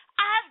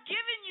 I've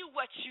given you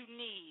what you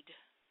need.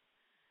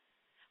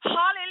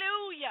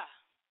 Hallelujah.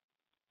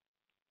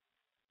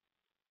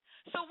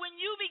 So when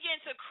you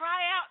begin to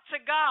cry out to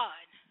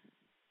God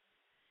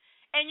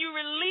and you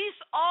release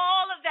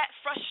all of that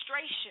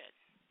frustration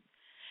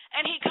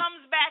And he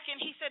comes back and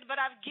he said,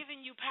 but I've given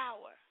you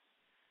power.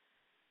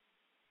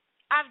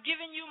 I've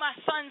given you my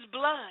son's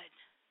blood.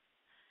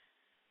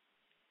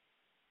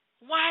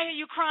 Why are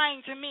you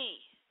crying to me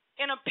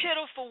in a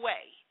pitiful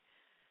way?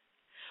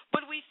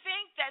 But we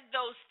think that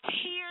those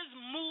tears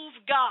move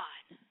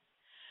God.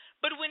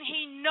 But when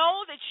he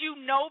knows that you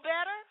know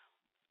better,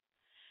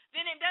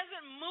 then it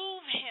doesn't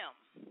move him.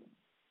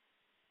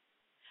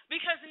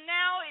 Because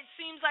now it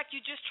seems like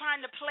you're just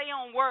trying to play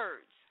on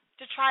words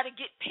to try to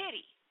get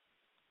pity.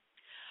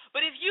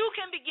 But if you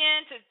can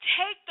begin to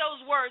take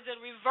those words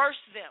and reverse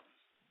them,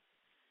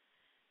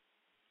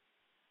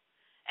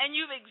 and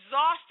you've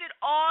exhausted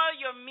all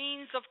your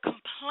means of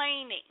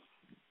complaining,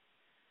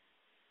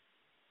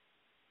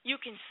 you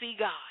can see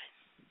God.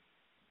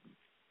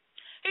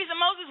 He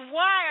said, Moses,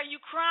 why are you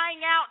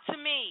crying out to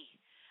me?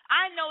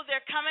 I know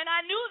they're coming.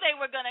 I knew they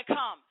were going to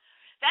come.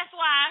 That's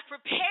why I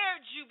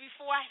prepared you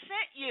before I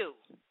sent you.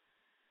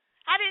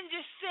 I didn't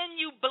just send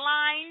you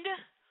blind.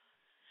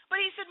 But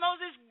he said,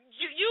 Moses,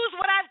 use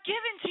what I've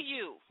given to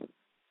you.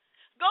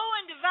 Go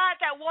and divide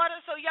that water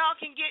so y'all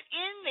can get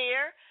in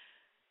there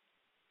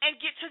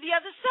and get to the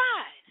other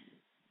side.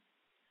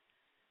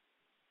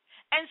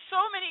 And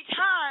so many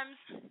times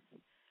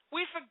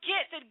we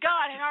forget that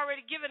God had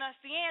already given us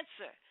the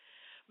answer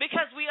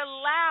because we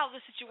allow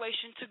the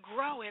situation to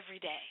grow every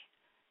day.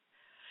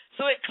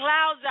 So it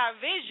clouds our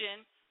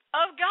vision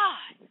of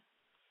God.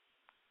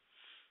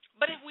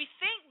 But if we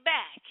think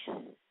back,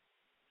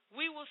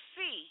 we will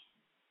see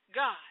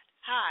God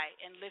high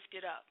and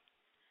lifted up.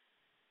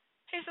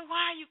 He said,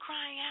 why are you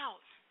crying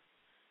out?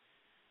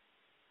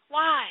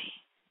 Why?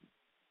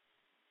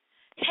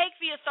 Take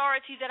the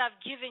authority that I've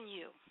given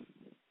you.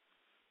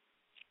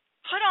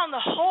 Put on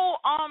the whole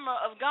armor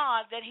of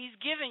God that he's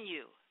given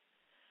you.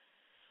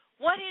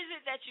 What is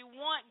it that you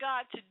want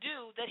God to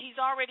do that he's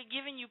already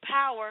given you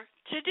power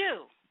to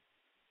do?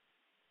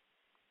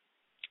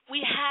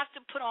 We have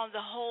to put on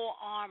the whole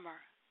armor.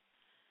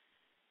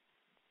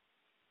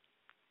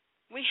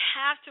 We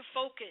have to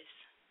focus.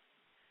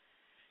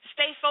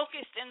 Stay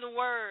focused in the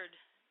word.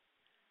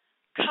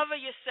 Cover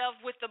yourself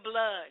with the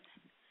blood.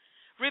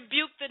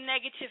 Rebuke the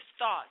negative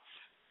thoughts.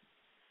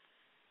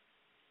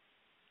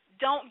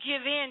 Don't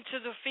give in to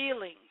the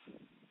feeling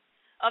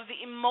of the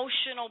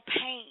emotional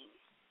pain.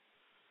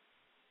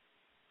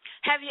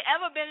 Have you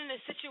ever been in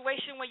a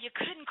situation where you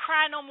couldn't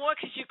cry no more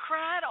because you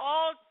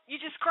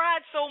just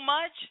cried so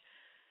much?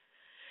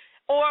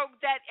 Or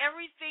that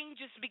everything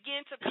just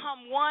began to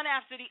come one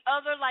after the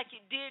other like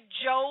it did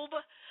Job,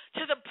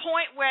 to the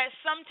point where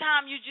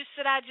sometimes you just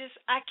said, I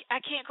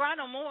can't cry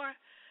no more.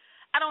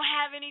 I don't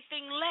have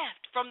anything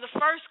left. From the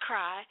first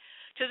cry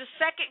to the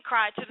second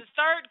cry to the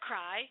third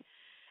cry,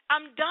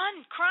 I'm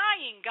done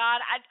crying, God.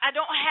 I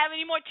don't have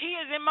any more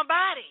tears in my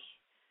body.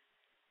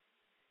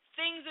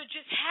 Things are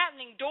just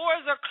happening.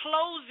 Doors are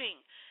closing.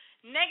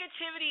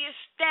 Negativity is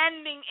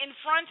standing in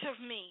front of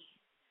me.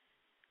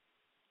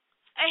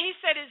 And he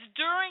said it's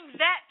during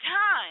that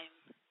time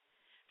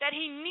that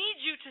he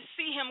needs you to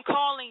see him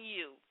calling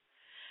you,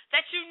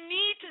 that you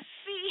need to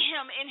see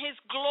him in his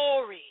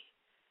glory.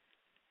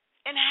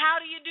 And how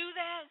do you do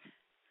that?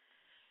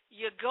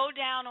 You go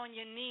down on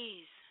your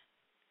knees,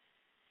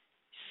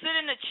 sit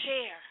in a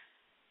chair,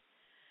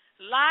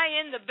 lie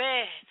in the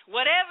bed,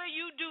 whatever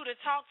you do to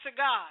talk to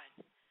God.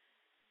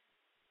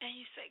 And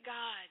you say,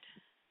 God,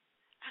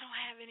 I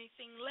don't have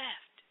anything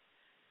left.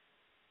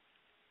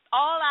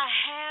 All I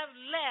have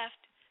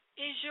left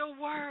is your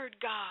word,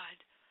 God.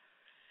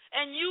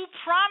 And you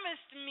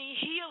promised me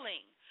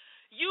healing.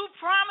 You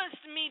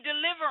promised me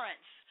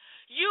deliverance.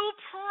 You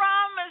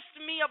promised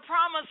me a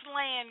promised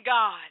land,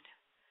 God.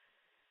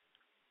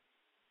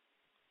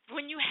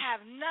 When you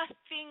have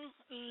nothing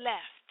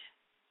left,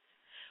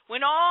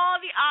 when all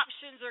the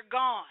options are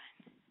gone,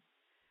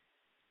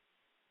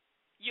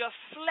 your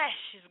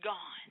flesh is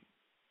gone.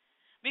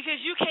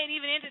 Because you can't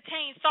even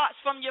entertain thoughts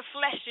from your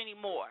flesh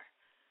anymore.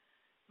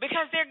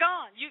 Because they're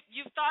gone.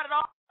 You've thought it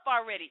all up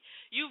already.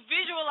 You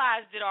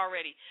visualized it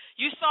already.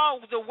 You saw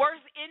the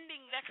worst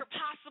ending that could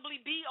possibly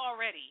be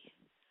already.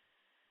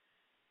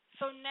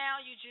 So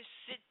now you just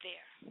sit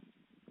there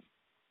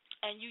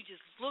and you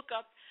just look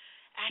up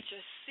at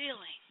your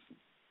ceiling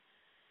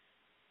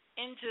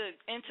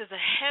into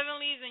the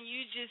heavenlies, and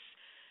you just,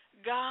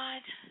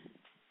 God,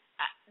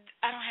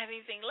 I don't have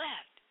anything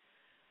left.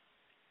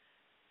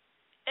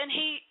 And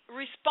he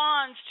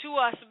responds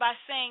to us by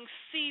saying,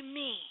 see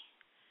me.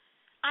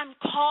 I'm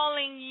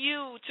calling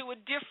you to a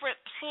different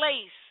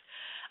place.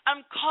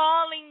 I'm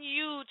calling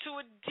you to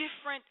a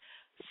different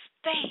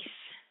space.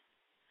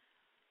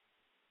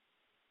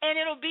 And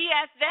it'll be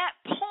at that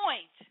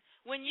point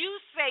when you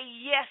say,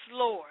 yes,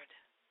 Lord,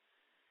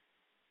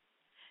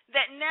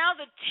 that now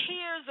the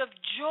tears of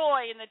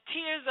joy and the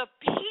tears of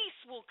peace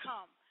will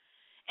come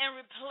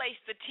and replace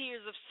the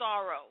tears of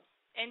sorrow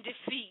and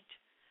defeat.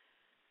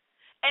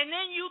 And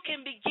then you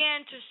can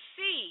begin to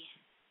see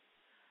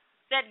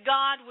that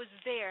God was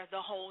there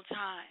the whole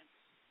time.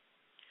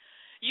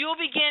 You'll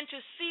begin to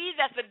see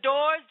that the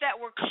doors that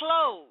were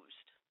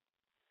closed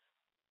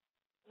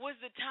was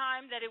the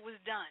time that it was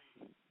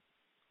done.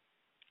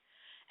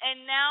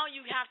 And now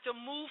you have to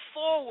move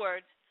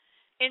forward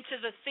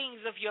into the things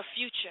of your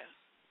future.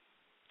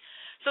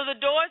 So the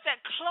doors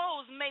that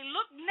close may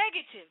look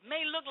negative,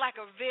 may look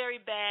like a very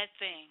bad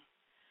thing.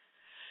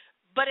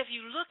 But if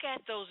you look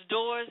at those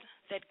doors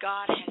that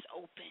God has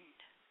opened,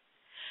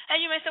 and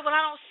you may say, well,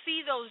 I don't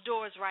see those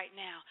doors right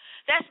now.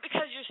 That's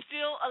because you're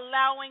still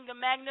allowing the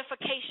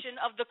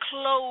magnification of the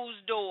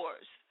closed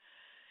doors.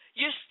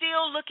 You're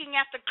still looking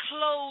at the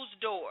closed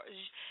doors.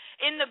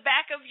 In the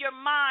back of your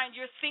mind,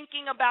 you're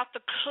thinking about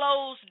the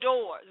closed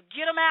doors.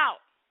 Get them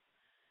out.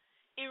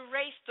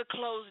 Erase the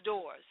closed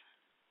doors.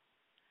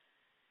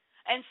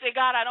 And say,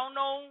 God, I don't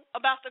know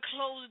about the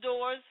closed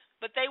doors,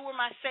 but they were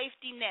my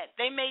safety net.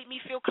 They made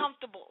me feel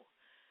comfortable.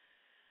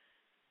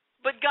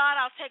 But God,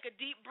 I'll take a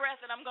deep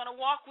breath and I'm going to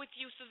walk with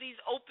you through these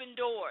open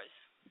doors.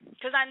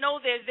 Because I know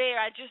they're there.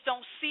 I just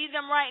don't see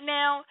them right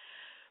now.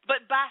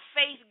 But by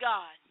faith,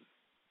 God,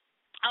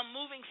 I'm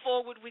moving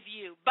forward with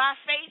you. By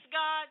faith,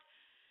 God,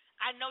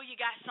 I know you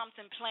got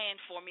something planned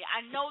for me.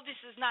 I know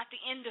this is not the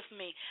end of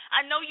me.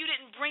 I know you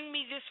didn't bring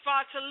me this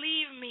far to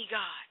leave me,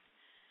 God.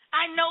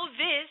 I know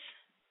this.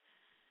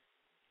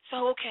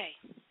 So, okay,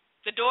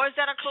 the doors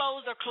that are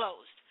closed are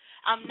closed.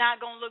 I'm not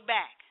going to look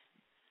back.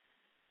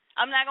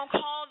 I'm not going to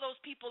call those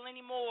people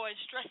anymore and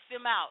stress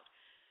them out.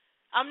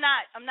 I'm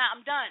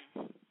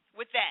done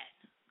with that.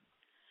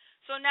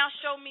 So now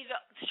show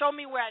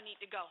me where I need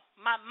to go.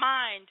 My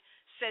mind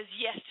says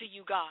yes to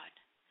you, God.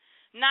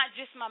 Not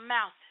just my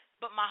mouth,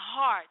 but my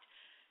heart,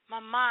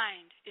 my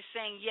mind is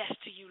saying yes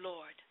to you,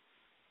 Lord.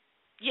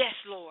 Yes,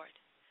 Lord.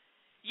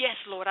 Yes,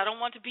 Lord. I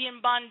don't want to be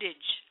in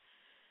bondage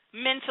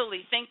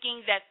mentally,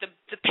 thinking that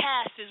the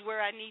past is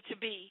where I need to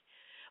be.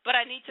 But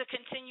I need to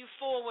continue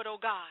forward, oh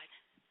God.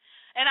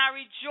 And I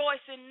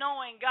rejoice in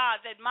knowing,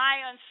 God, that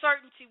my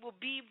uncertainty will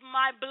be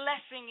my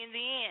blessing in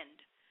the end.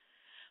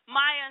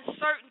 My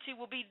uncertainty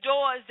will be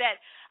doors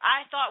that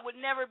I thought would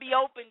never be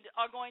opened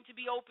are going to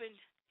be opened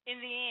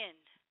in the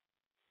end.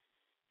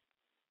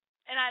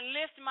 And I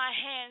lift my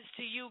hands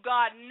to you,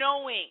 God,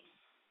 knowing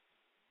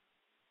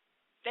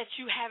that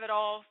you have it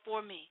all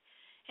for me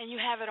and you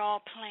have it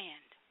all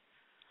planned.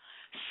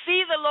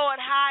 See the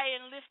Lord high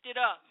and lifted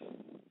up.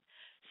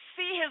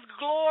 See his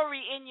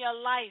glory in your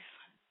life.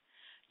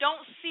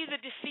 Don't see the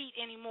defeat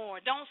anymore.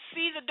 Don't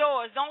see the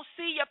doors. Don't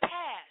see your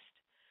past.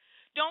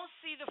 Don't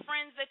see the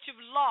friends that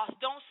you've lost.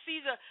 Don't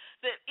see the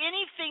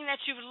anything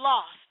that you've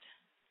lost.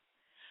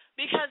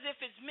 Because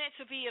if it's meant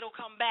to be, it'll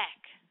come back.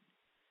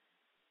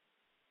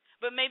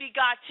 But maybe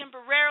God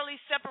temporarily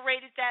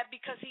separated that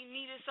because he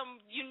needed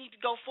you need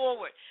to go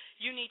forward.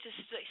 You need to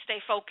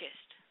stay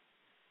focused.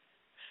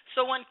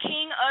 So when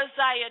King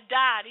Uzziah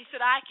died, he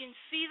said, I can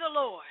see the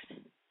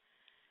Lord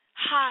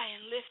high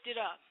and lifted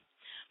up.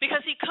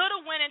 Because he could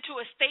have went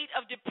into a state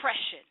of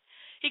depression.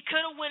 He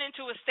could have went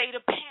into a state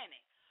of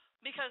panic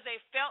because they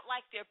felt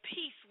like their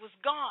peace was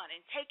gone and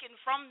taken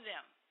from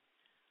them.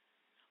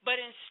 But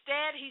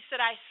instead, he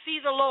said, I see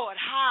the Lord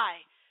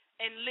high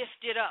and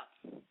lifted up.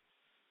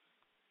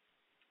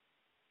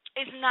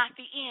 It's not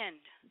the end.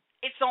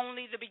 It's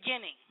only the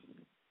beginning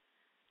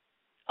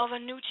of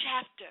a new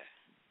chapter.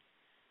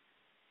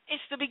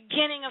 It's the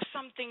beginning of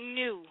something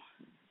new.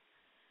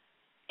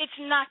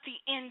 It's not the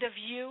end of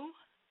you.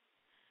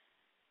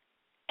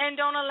 And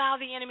don't allow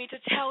the enemy to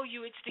tell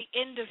you it's the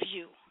end of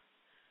you.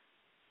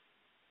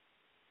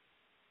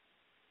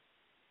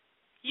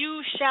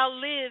 You shall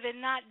live and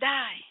not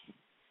die.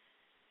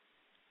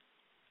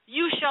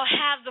 You shall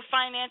have the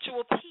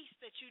financial peace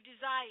that you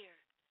desire.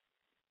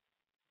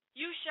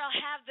 You shall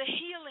have the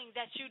healing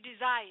that you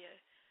desire.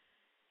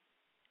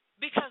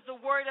 Because the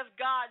word of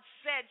God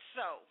said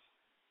so.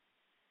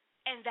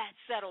 And that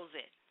settles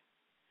it.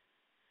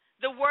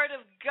 The word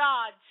of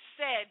God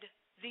said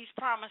these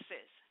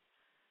promises.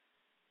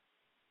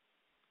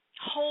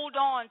 Hold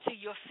on to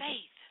your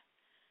faith.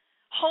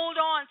 Hold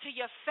on to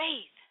your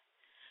faith.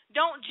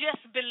 Don't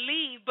just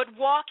believe, but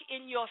walk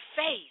in your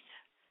faith.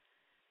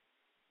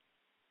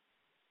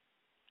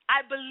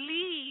 I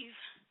believe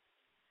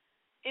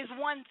is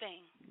one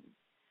thing,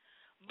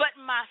 but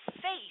my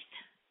faith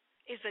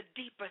is a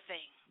deeper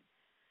thing.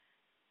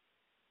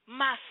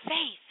 My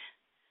faith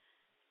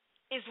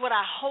is what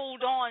I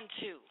hold on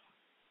to.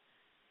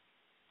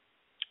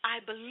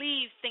 I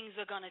believe things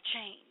are going to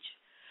change.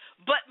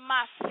 But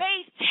my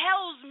faith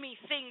tells me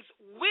things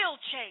will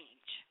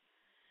change.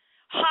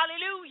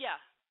 Hallelujah.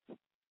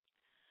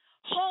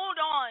 Hold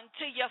on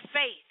to your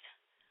faith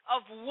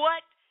of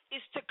what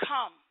is to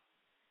come,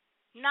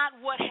 not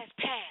what has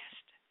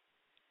passed.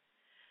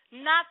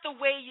 Not the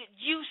way it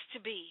used to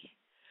be,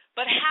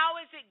 but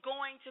how is it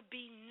going to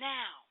be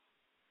now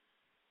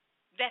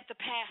that the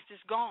past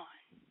is gone?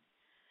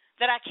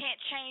 That I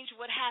can't change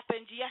what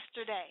happened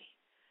yesterday.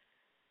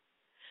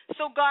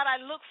 So, God, I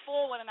look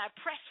forward and I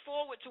press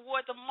forward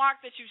toward the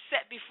mark that you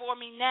set before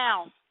me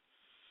now.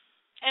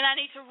 And I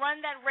need to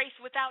run that race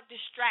without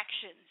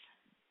distractions.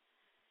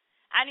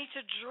 I need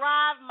to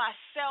drive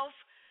myself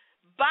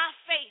by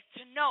faith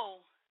to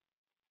know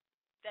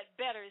that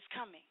better is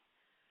coming.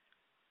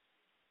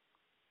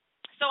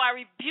 So I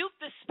rebuke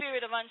the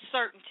spirit of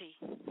uncertainty.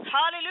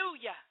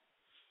 Hallelujah.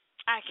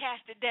 I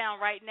cast it down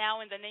right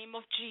now in the name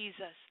of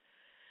Jesus.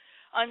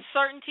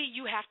 Uncertainty,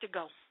 you have to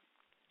go.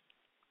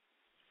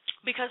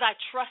 Because I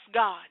trust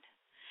God.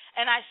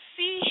 And I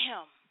see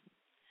Him.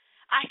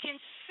 I can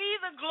see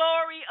the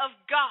glory of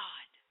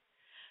God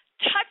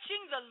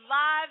touching the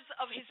lives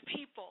of His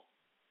people.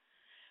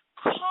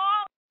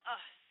 Call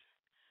us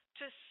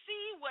to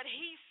see what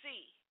He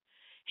sees.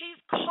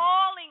 He's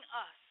calling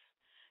us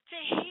to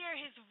hear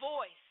His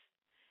voice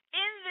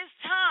in this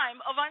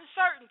time of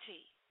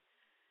uncertainty.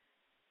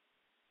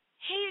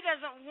 He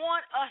doesn't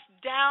want us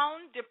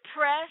down,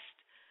 depressed,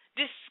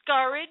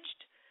 discouraged,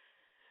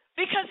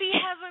 because He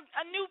has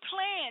a new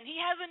plan.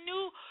 He has a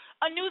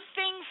new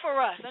thing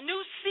for us, a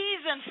new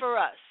season for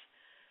us.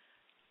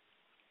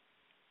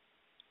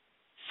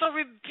 So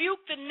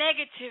rebuke the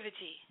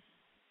negativity.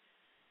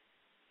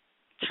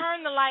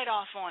 Turn the light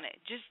off on it.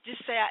 Just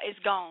say it's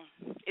gone.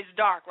 It's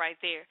dark right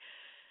there.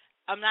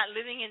 I'm not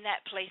living in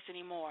that place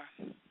anymore.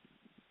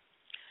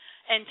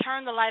 And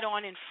turn the light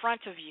on in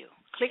front of you.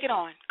 Click it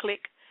on.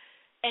 Click.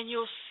 And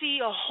you'll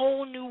see a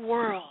whole new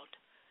world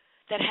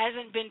that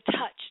hasn't been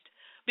touched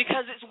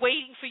because it's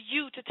waiting for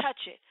you to touch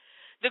it.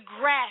 The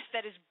grass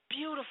that is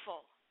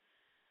beautiful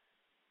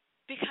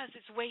because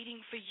it's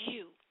waiting for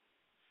you.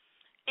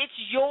 It's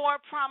your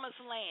promised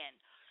land,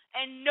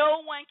 and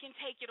no one can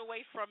take it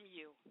away from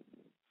you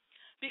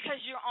because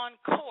you're on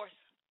course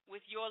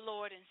with your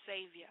Lord and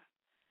Savior,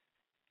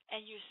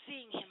 and you're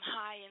seeing Him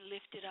high and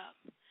lifted up,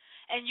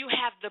 and you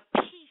have the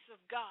peace of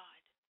God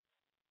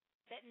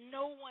that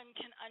no one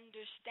can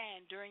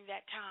understand during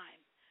that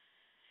time.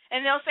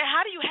 And they'll say,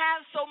 how do you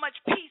have so much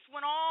peace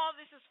when all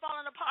this is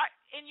falling apart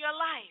in your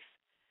life?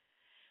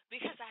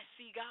 Because I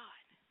see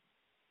God.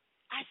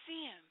 I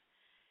see Him.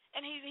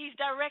 And He's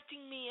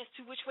directing me as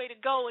to which way to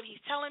go, and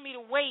He's telling me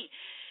to wait,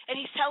 and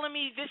He's telling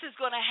me this is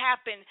going to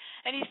happen,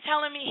 and He's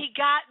telling me He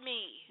got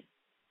me.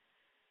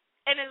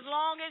 And as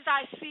long as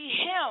I see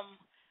Him,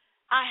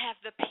 I have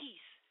the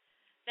peace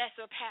that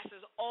surpasses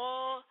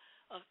all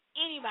of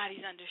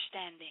anybody's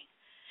understanding.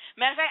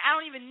 Matter of fact, I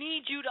don't even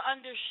need you to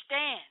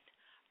understand.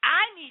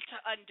 I need to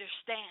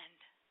understand.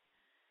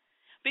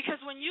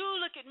 Because when you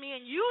look at me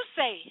and you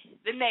say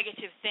the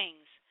negative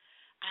things,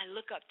 I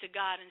look up to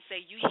God and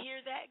say, you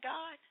hear that,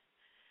 God?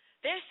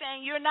 They're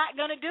saying you're not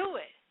going to do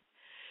it.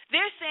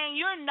 They're saying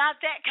you're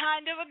not that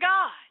kind of a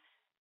God.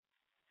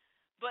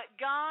 But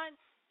God,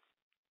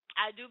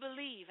 I do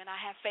believe, and I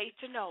have faith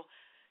to know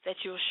that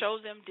you'll show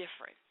them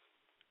different.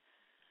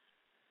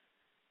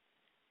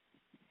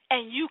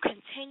 And you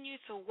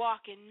continue to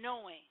walk in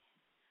knowing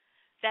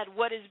that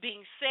what is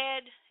being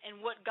said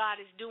and what God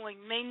is doing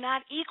may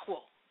not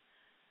equal,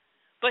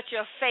 but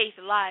your faith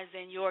lies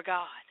in your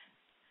God.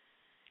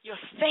 Your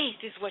faith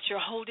is what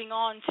you're holding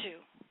on to.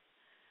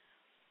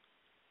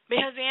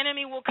 Because the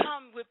enemy will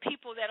come with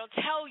people that will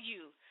tell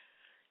you,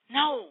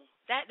 no,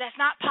 that's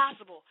not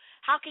possible.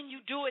 How can you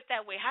do it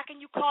that way? How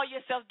can you call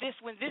yourself this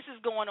when this is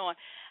going on?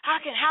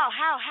 How?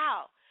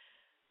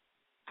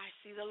 I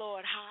see the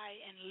Lord high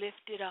and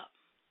lifted up.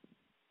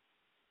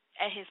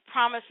 And His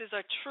promises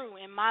are true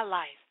in my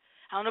life.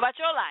 I don't know about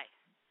your life,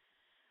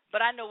 but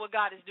I know what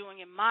God is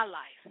doing in my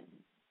life.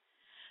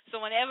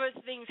 So whenever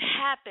things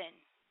happen,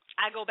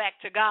 I go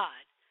back to God.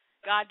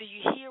 God, do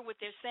you hear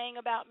what they're saying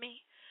about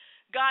me?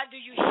 God, do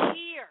you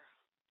hear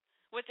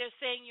what they're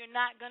saying you're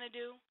not going to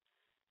do?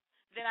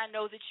 Then I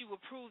know that you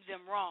will prove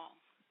them wrong.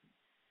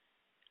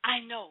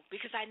 I know,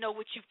 because I know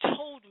what you've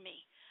told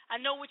me.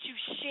 I know what you've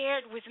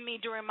shared with me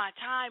during my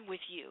time with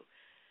you.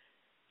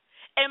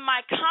 And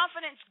my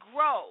confidence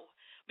grow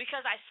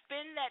because I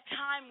spend that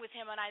time with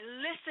Him and I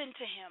listen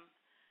to Him.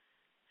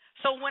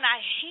 So when I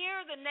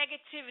hear the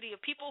negativity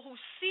of people who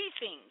see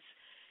things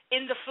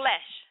in the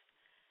flesh,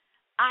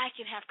 I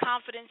can have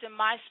confidence in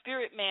my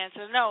spirit man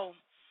to know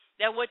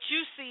that what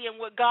you see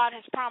and what God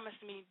has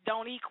promised me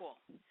don't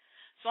equal.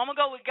 So I'm going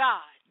to go with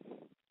God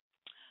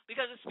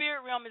because the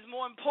spirit realm is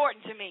more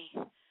important to me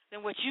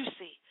than what you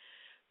see,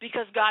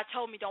 because God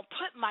told me don't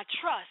put my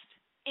trust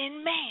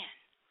in man,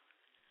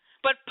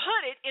 but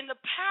put it in the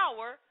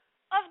power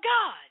of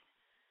God.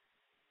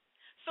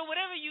 So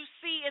whatever you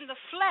see in the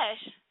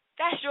flesh,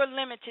 that's your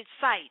limited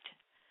sight.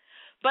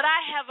 But I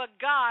have a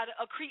God,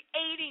 a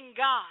creating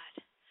God,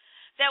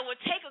 that will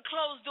take a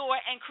closed door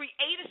and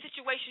create a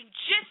situation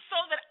just so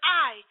that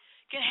I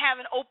can have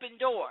an open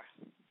door.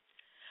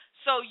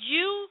 So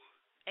you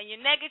and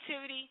your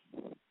negativity,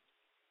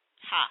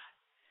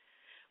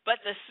 but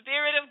the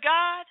Spirit of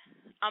God,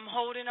 I'm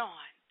holding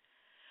on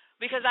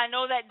because I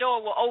know that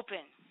door will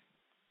open.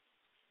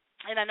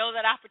 And I know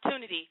that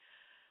opportunity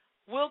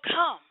will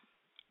come.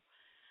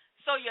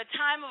 So your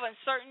time of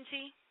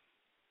uncertainty,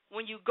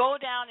 when you go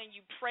down and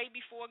you pray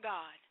before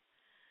God,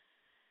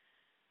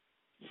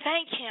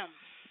 thank Him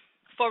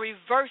for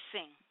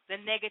reversing the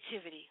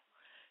negativity.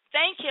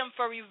 Thank Him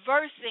for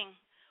reversing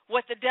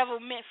what the devil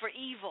meant for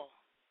evil.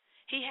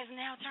 He has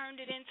now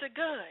turned it into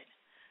good.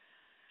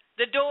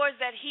 The doors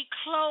that He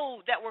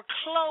closed, that were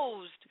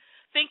closed,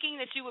 thinking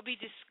that you would be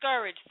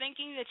discouraged,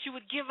 thinking that you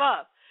would give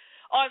up,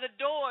 Or the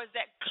doors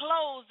that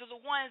close are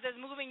the ones that's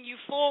moving you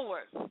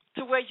forward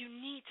to where you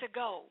need to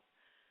go.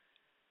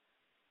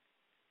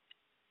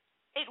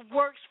 It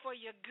works for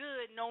your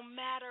good no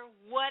matter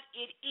what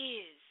it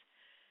is.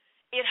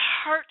 It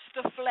hurts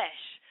the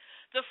flesh.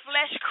 The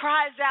flesh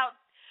cries out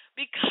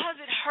because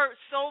it hurts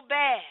so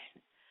bad.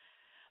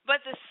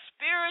 But the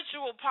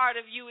spiritual part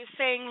of you is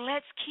saying,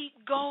 let's keep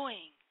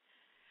going.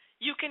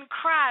 You can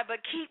cry, but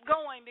keep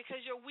going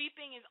because your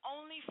weeping is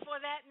only for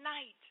that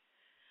night.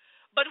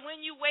 But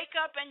when you wake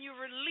up and you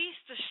release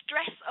the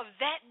stress of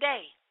that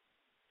day,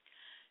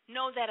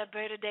 know that a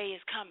better day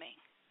is coming.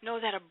 Know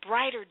that a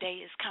brighter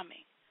day is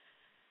coming.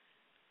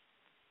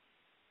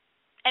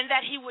 And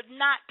that he would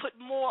not put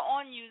more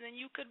on you than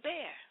you could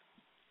bear.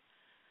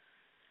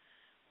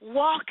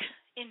 Walk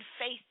in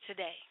faith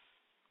today.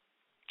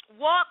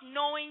 Walk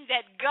knowing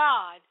that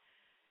God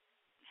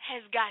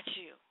has got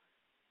you.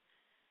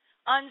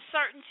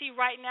 Uncertainty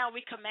right now,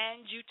 we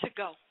command you to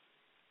go.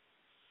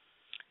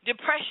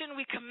 Depression,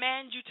 we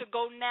command you to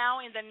go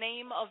now in the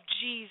name of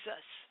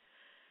Jesus.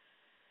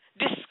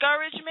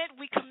 Discouragement,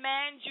 we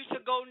command you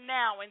to go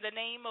now in the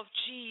name of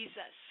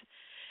Jesus.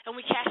 And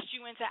we cast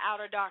you into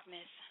outer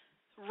darkness.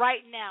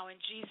 Right now, in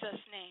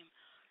Jesus' name.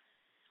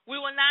 We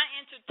will not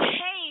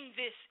entertain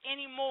this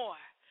anymore,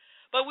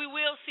 but we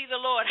will see the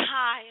Lord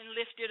high and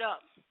lifted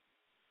up.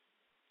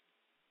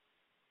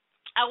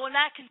 I will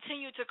not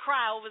continue to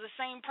cry over the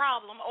same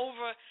problem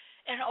over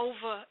and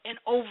over and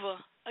over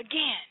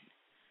again.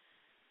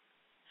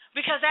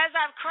 Because as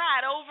I've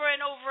cried over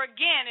and over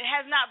again, it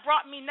has not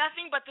brought me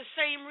nothing but the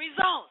same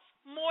results,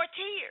 more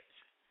tears.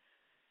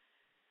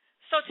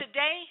 So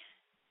today,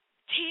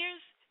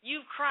 tears,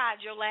 you've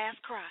cried your last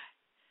cry.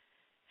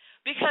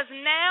 Because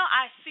now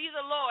I see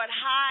the Lord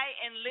high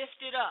and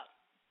lifted up.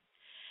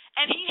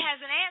 And he has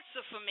an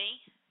answer for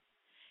me.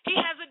 He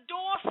has a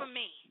door for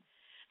me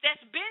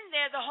that's been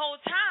there the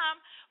whole time,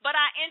 but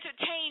I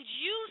entertained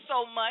you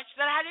so much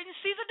that I didn't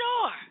see the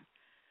door.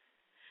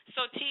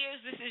 So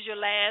tears, this is your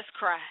last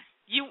cry.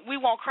 We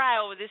won't cry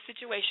over this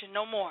situation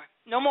no more.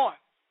 No more.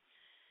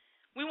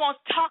 We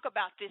won't talk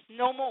about this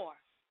no more.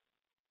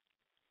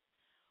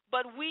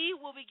 But we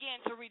will begin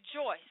to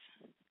rejoice,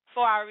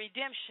 for our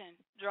redemption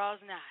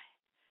draws nigh.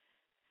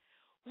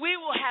 We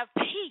will have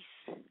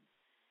peace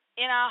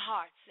in our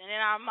hearts and in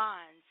our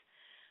minds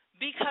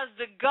because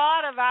the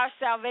God of our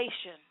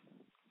salvation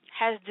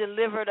has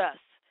delivered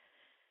us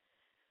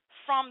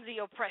from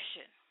the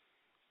oppression,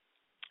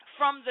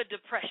 from the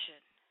depression.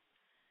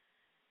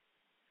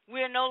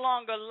 We are no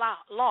longer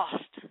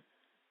lost.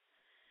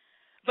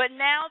 But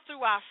now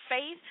through our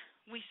faith,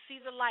 we see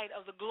the light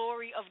of the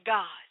glory of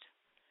God.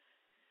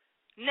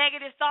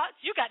 Negative thoughts,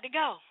 you got to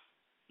go.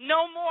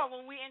 No more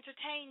when we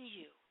entertain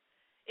you.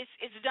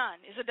 It's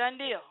done. It's a done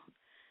deal.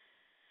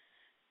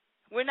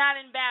 We're not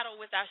in battle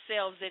with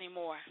ourselves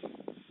anymore.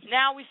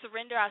 Now we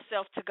surrender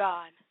ourselves to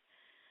God.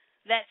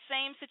 That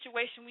same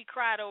situation we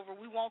cried over,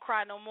 we won't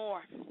cry no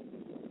more.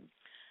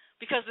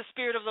 Because the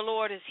Spirit of the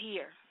Lord is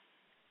here.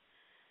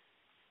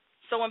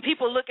 So when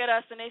people look at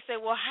us and they say,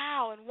 well,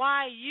 how and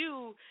why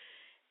you,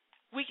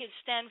 we can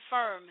stand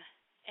firm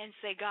and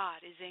say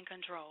God is in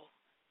control.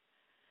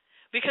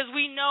 Because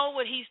we know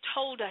what he's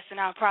told us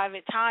in our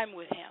private time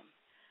with him.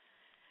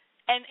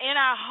 And in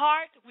our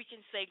heart, we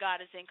can say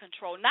God is in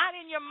control. Not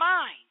in your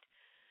mind,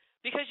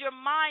 because your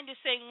mind is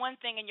saying one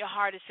thing and your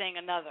heart is saying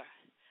another.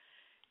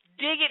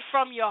 Dig it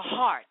from your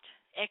heart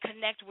and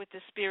connect with the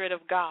Spirit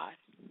of God.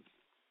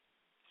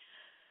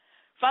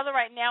 Father,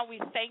 right now we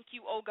thank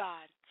you, oh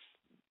God,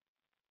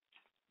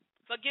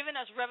 for giving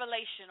us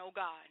revelation, oh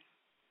God,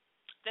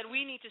 that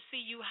we need to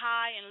see you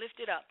high and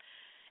lifted up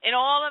in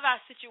all of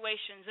our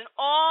situations, in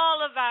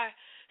all of our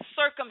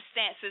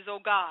circumstances,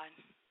 oh God.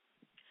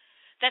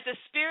 That the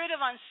spirit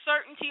of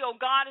uncertainty, oh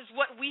God, is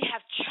what we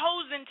have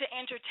chosen to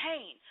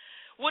entertain.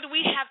 What we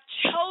have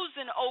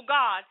chosen, oh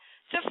God,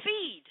 to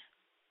feed.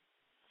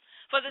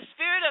 For the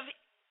spirit of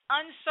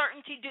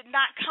uncertainty did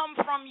not come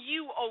from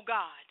you, oh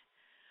God,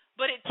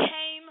 but it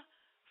came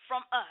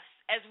from us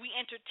as we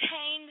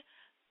entertained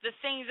the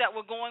things that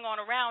were going on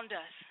around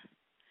us.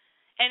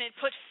 And it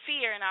put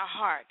fear in our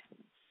heart.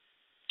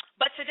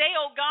 But today,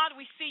 oh God,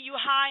 we see you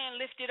high and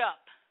lifted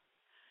up.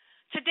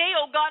 Today,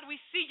 oh God, we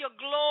see your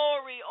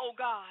glory, oh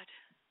God.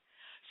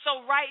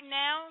 So right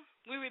now,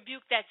 we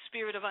rebuke that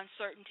spirit of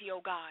uncertainty, oh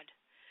God.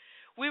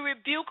 We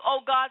rebuke, oh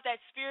God, that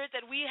spirit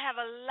that we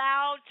have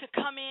allowed to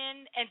come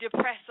in and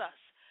depress us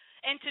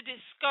and to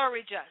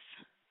discourage us.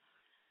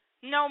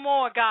 No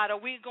more, God, are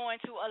we going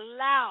to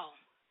allow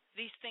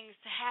these things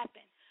to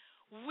happen.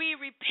 We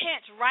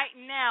repent right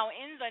now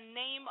in the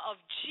name of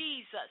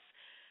Jesus.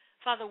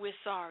 Father, we're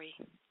sorry.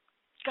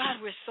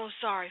 God, we're so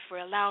sorry for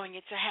allowing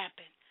it to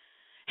happen.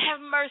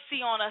 Have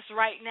mercy on us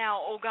right now,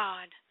 oh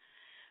God.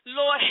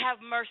 Lord, have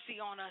mercy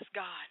on us,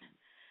 God.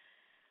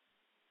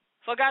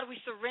 For God, we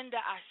surrender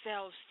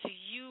ourselves to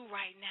you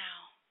right now.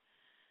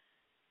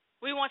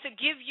 We want to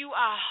give you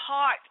our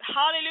heart,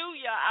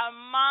 hallelujah, our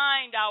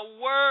mind, our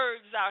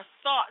words, our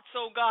thoughts,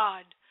 oh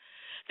God,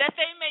 that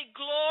they may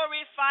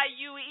glorify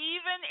you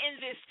even in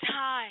this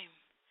time.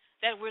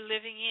 that we're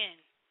living in.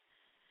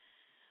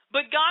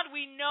 But God,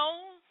 we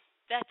know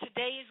that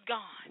today is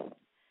gone.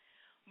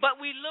 But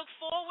we look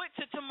forward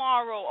to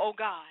tomorrow, oh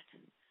God,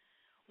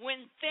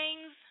 when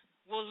things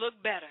will look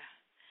better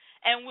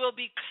and we'll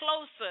be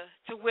closer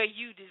to where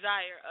you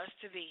desire us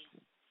to be.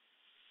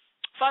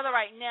 Father,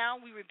 right now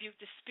we rebuke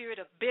the spirit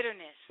of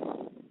bitterness,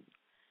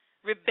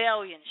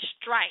 rebellion,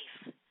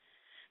 strife,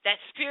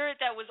 that spirit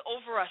that was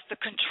over us, the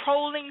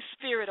controlling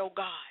spirit, oh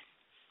God,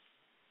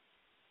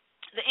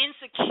 the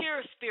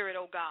insecure spirit,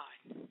 oh God,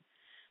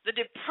 the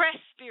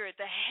depressed spirit,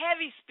 the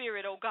heavy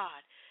spirit, oh God.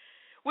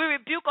 We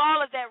rebuke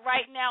all of that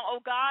right now, oh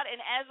God,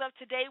 and as of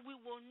today, we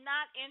will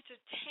not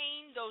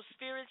entertain those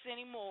spirits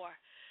anymore.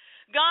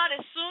 God,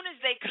 as soon as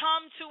they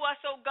come to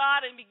us, oh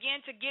God, and begin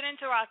to get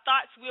into our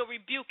thoughts, we'll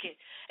rebuke it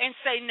and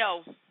say,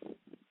 no,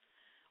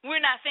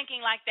 we're not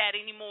thinking like that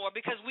anymore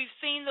because we've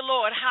seen the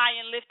Lord high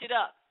and lifted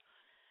up.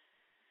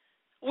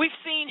 We've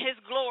seen his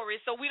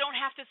glory, so we don't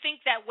have to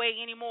think that way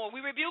anymore.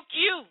 We rebuke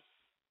you.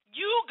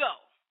 You go.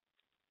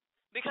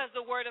 Because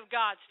the word of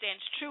God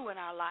stands true in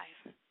our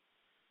life.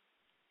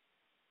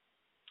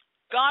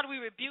 God,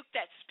 we rebuke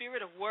that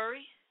spirit of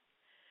worry,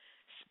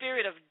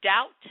 spirit of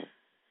doubt,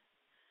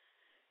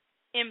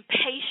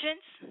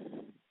 impatience,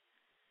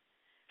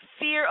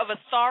 fear of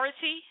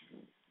authority,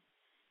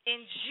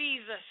 in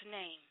Jesus'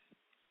 name.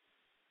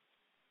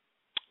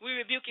 We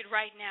rebuke it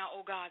right now,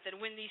 oh God, that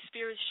when these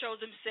spirits show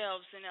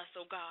themselves in us,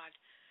 oh God,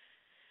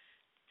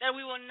 that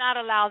we will not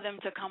allow them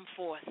to come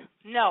forth.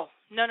 No.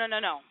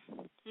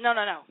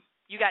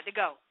 You got to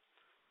go.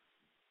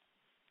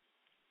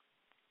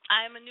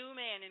 I am a new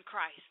man in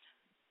Christ.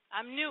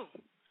 I'm new.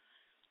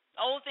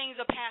 Old things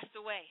are passed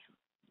away.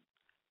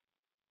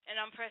 And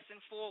I'm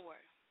pressing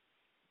forward.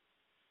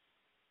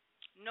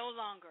 No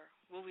longer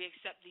will we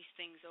accept these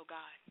things, oh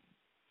God.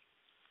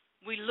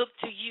 We look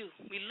to you.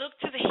 We look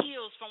to the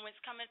hills from whence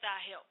cometh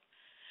our help.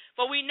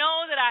 For we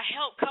know that our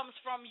help comes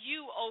from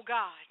you, oh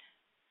God.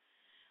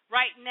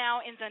 Right now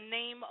in the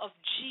name of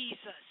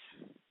Jesus.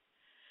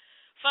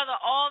 Father,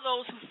 all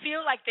those who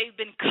feel like they've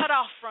been cut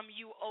off from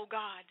you, oh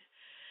God.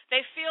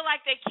 They feel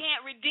like they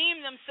can't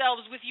redeem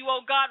themselves with you,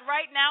 oh God.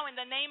 Right now in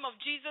the name of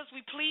Jesus,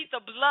 we plead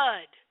the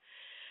blood.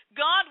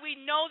 God, we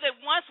know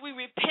that once we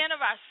repent of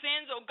our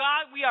sins, oh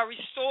God, we are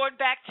restored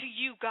back to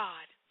you,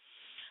 God.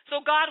 So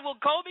God, we'll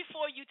go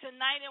before you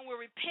tonight and we'll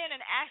repent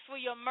and ask for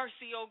your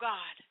mercy, oh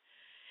God.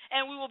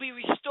 And we will be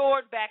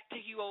restored back to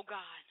you, oh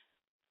God.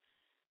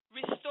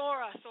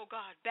 Restore us, oh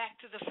God, back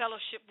to the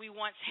fellowship we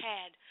once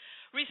had.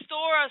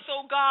 Restore us,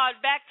 oh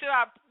God, back to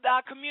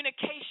our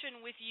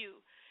communication with you.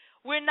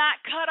 We're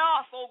not cut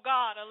off, oh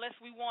God, unless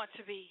we want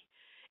to be.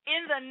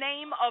 In the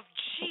name of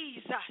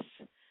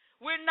Jesus,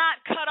 we're not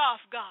cut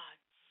off, God.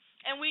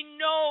 And we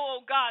know,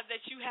 oh God,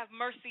 that you have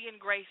mercy and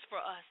grace for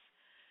us.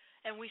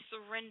 And we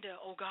surrender,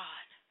 oh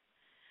God.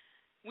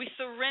 We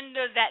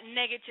surrender that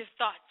negative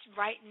thought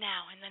right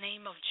now in the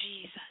name of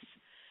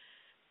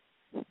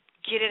Jesus.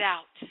 Get it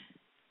out.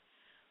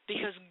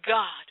 Because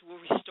God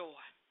will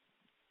restore.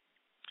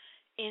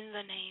 In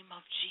the name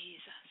of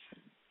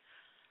Jesus.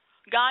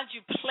 God,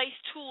 you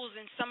placed tools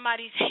in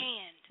somebody's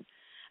hand.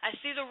 I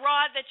see the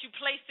rod that you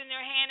placed in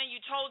their hand and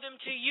you told them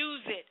to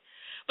use it.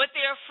 But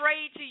they're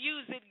afraid to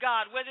use it,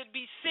 God, whether it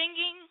be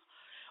singing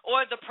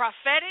or the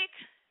prophetic.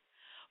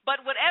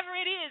 But whatever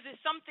it is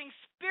something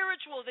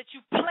spiritual that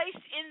you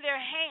placed in their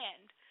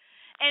hand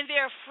and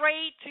they're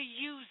afraid to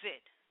use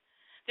it.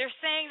 They're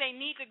saying they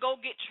need to go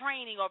get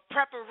training or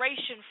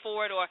preparation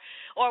for it or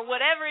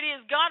whatever it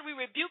is. God, we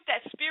rebuke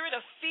that spirit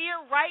of fear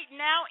right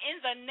now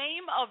in the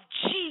name of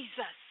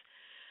Jesus.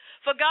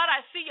 For God,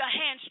 I see your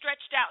hand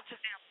stretched out to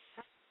them.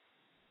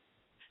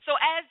 So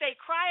as they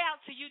cry out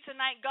to you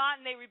tonight,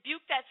 God, and they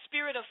rebuke that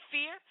spirit of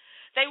fear,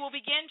 they will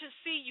begin to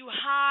see you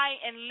high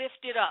and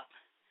lifted up.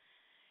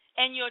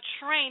 And your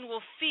train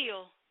will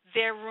fill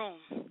their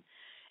room.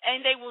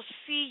 And they will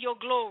see your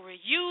glory.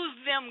 Use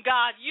them,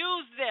 God.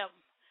 Use them.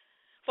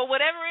 For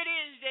whatever it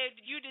is that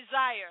you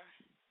desire,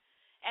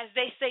 as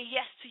they say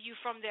yes to you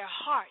from their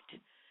heart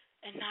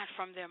and not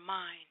from their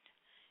mind.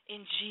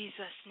 In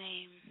Jesus'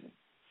 name.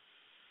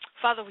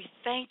 Father, we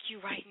thank you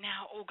right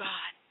now, oh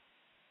God.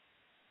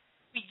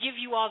 We give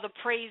you all the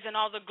praise and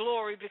all the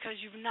glory because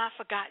you've not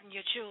forgotten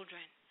your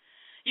children.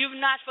 You've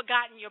not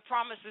forgotten your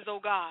promises,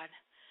 oh God.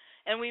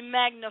 And we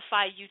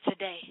magnify you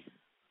today.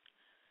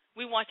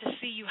 We want to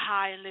see you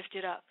high and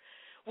lifted up.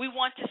 We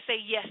want to say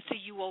yes to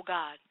you, oh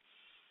God.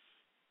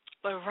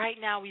 But right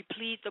now we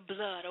plead the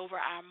blood over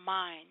our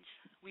minds.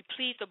 We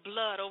plead the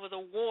blood over the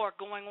war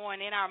going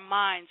on in our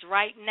minds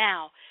right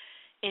now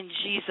in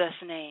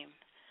Jesus' name.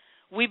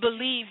 We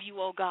believe you,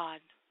 oh God.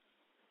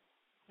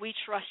 We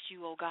trust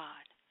you, oh God,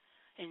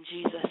 in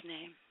Jesus'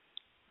 name.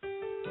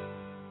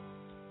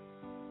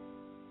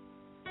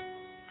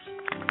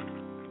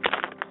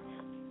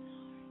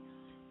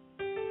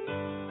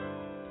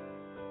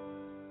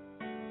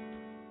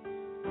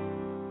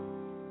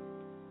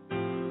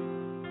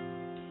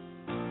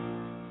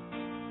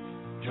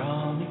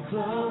 Draw me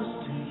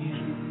close to you.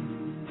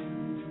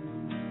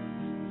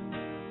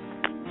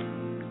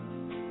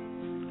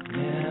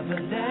 Never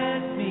never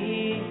let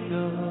me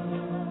go.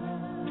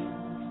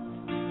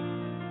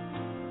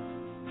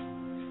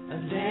 I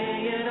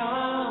lay it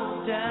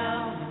all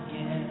down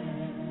again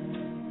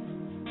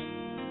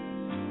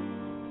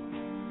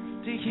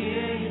to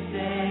hear you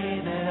say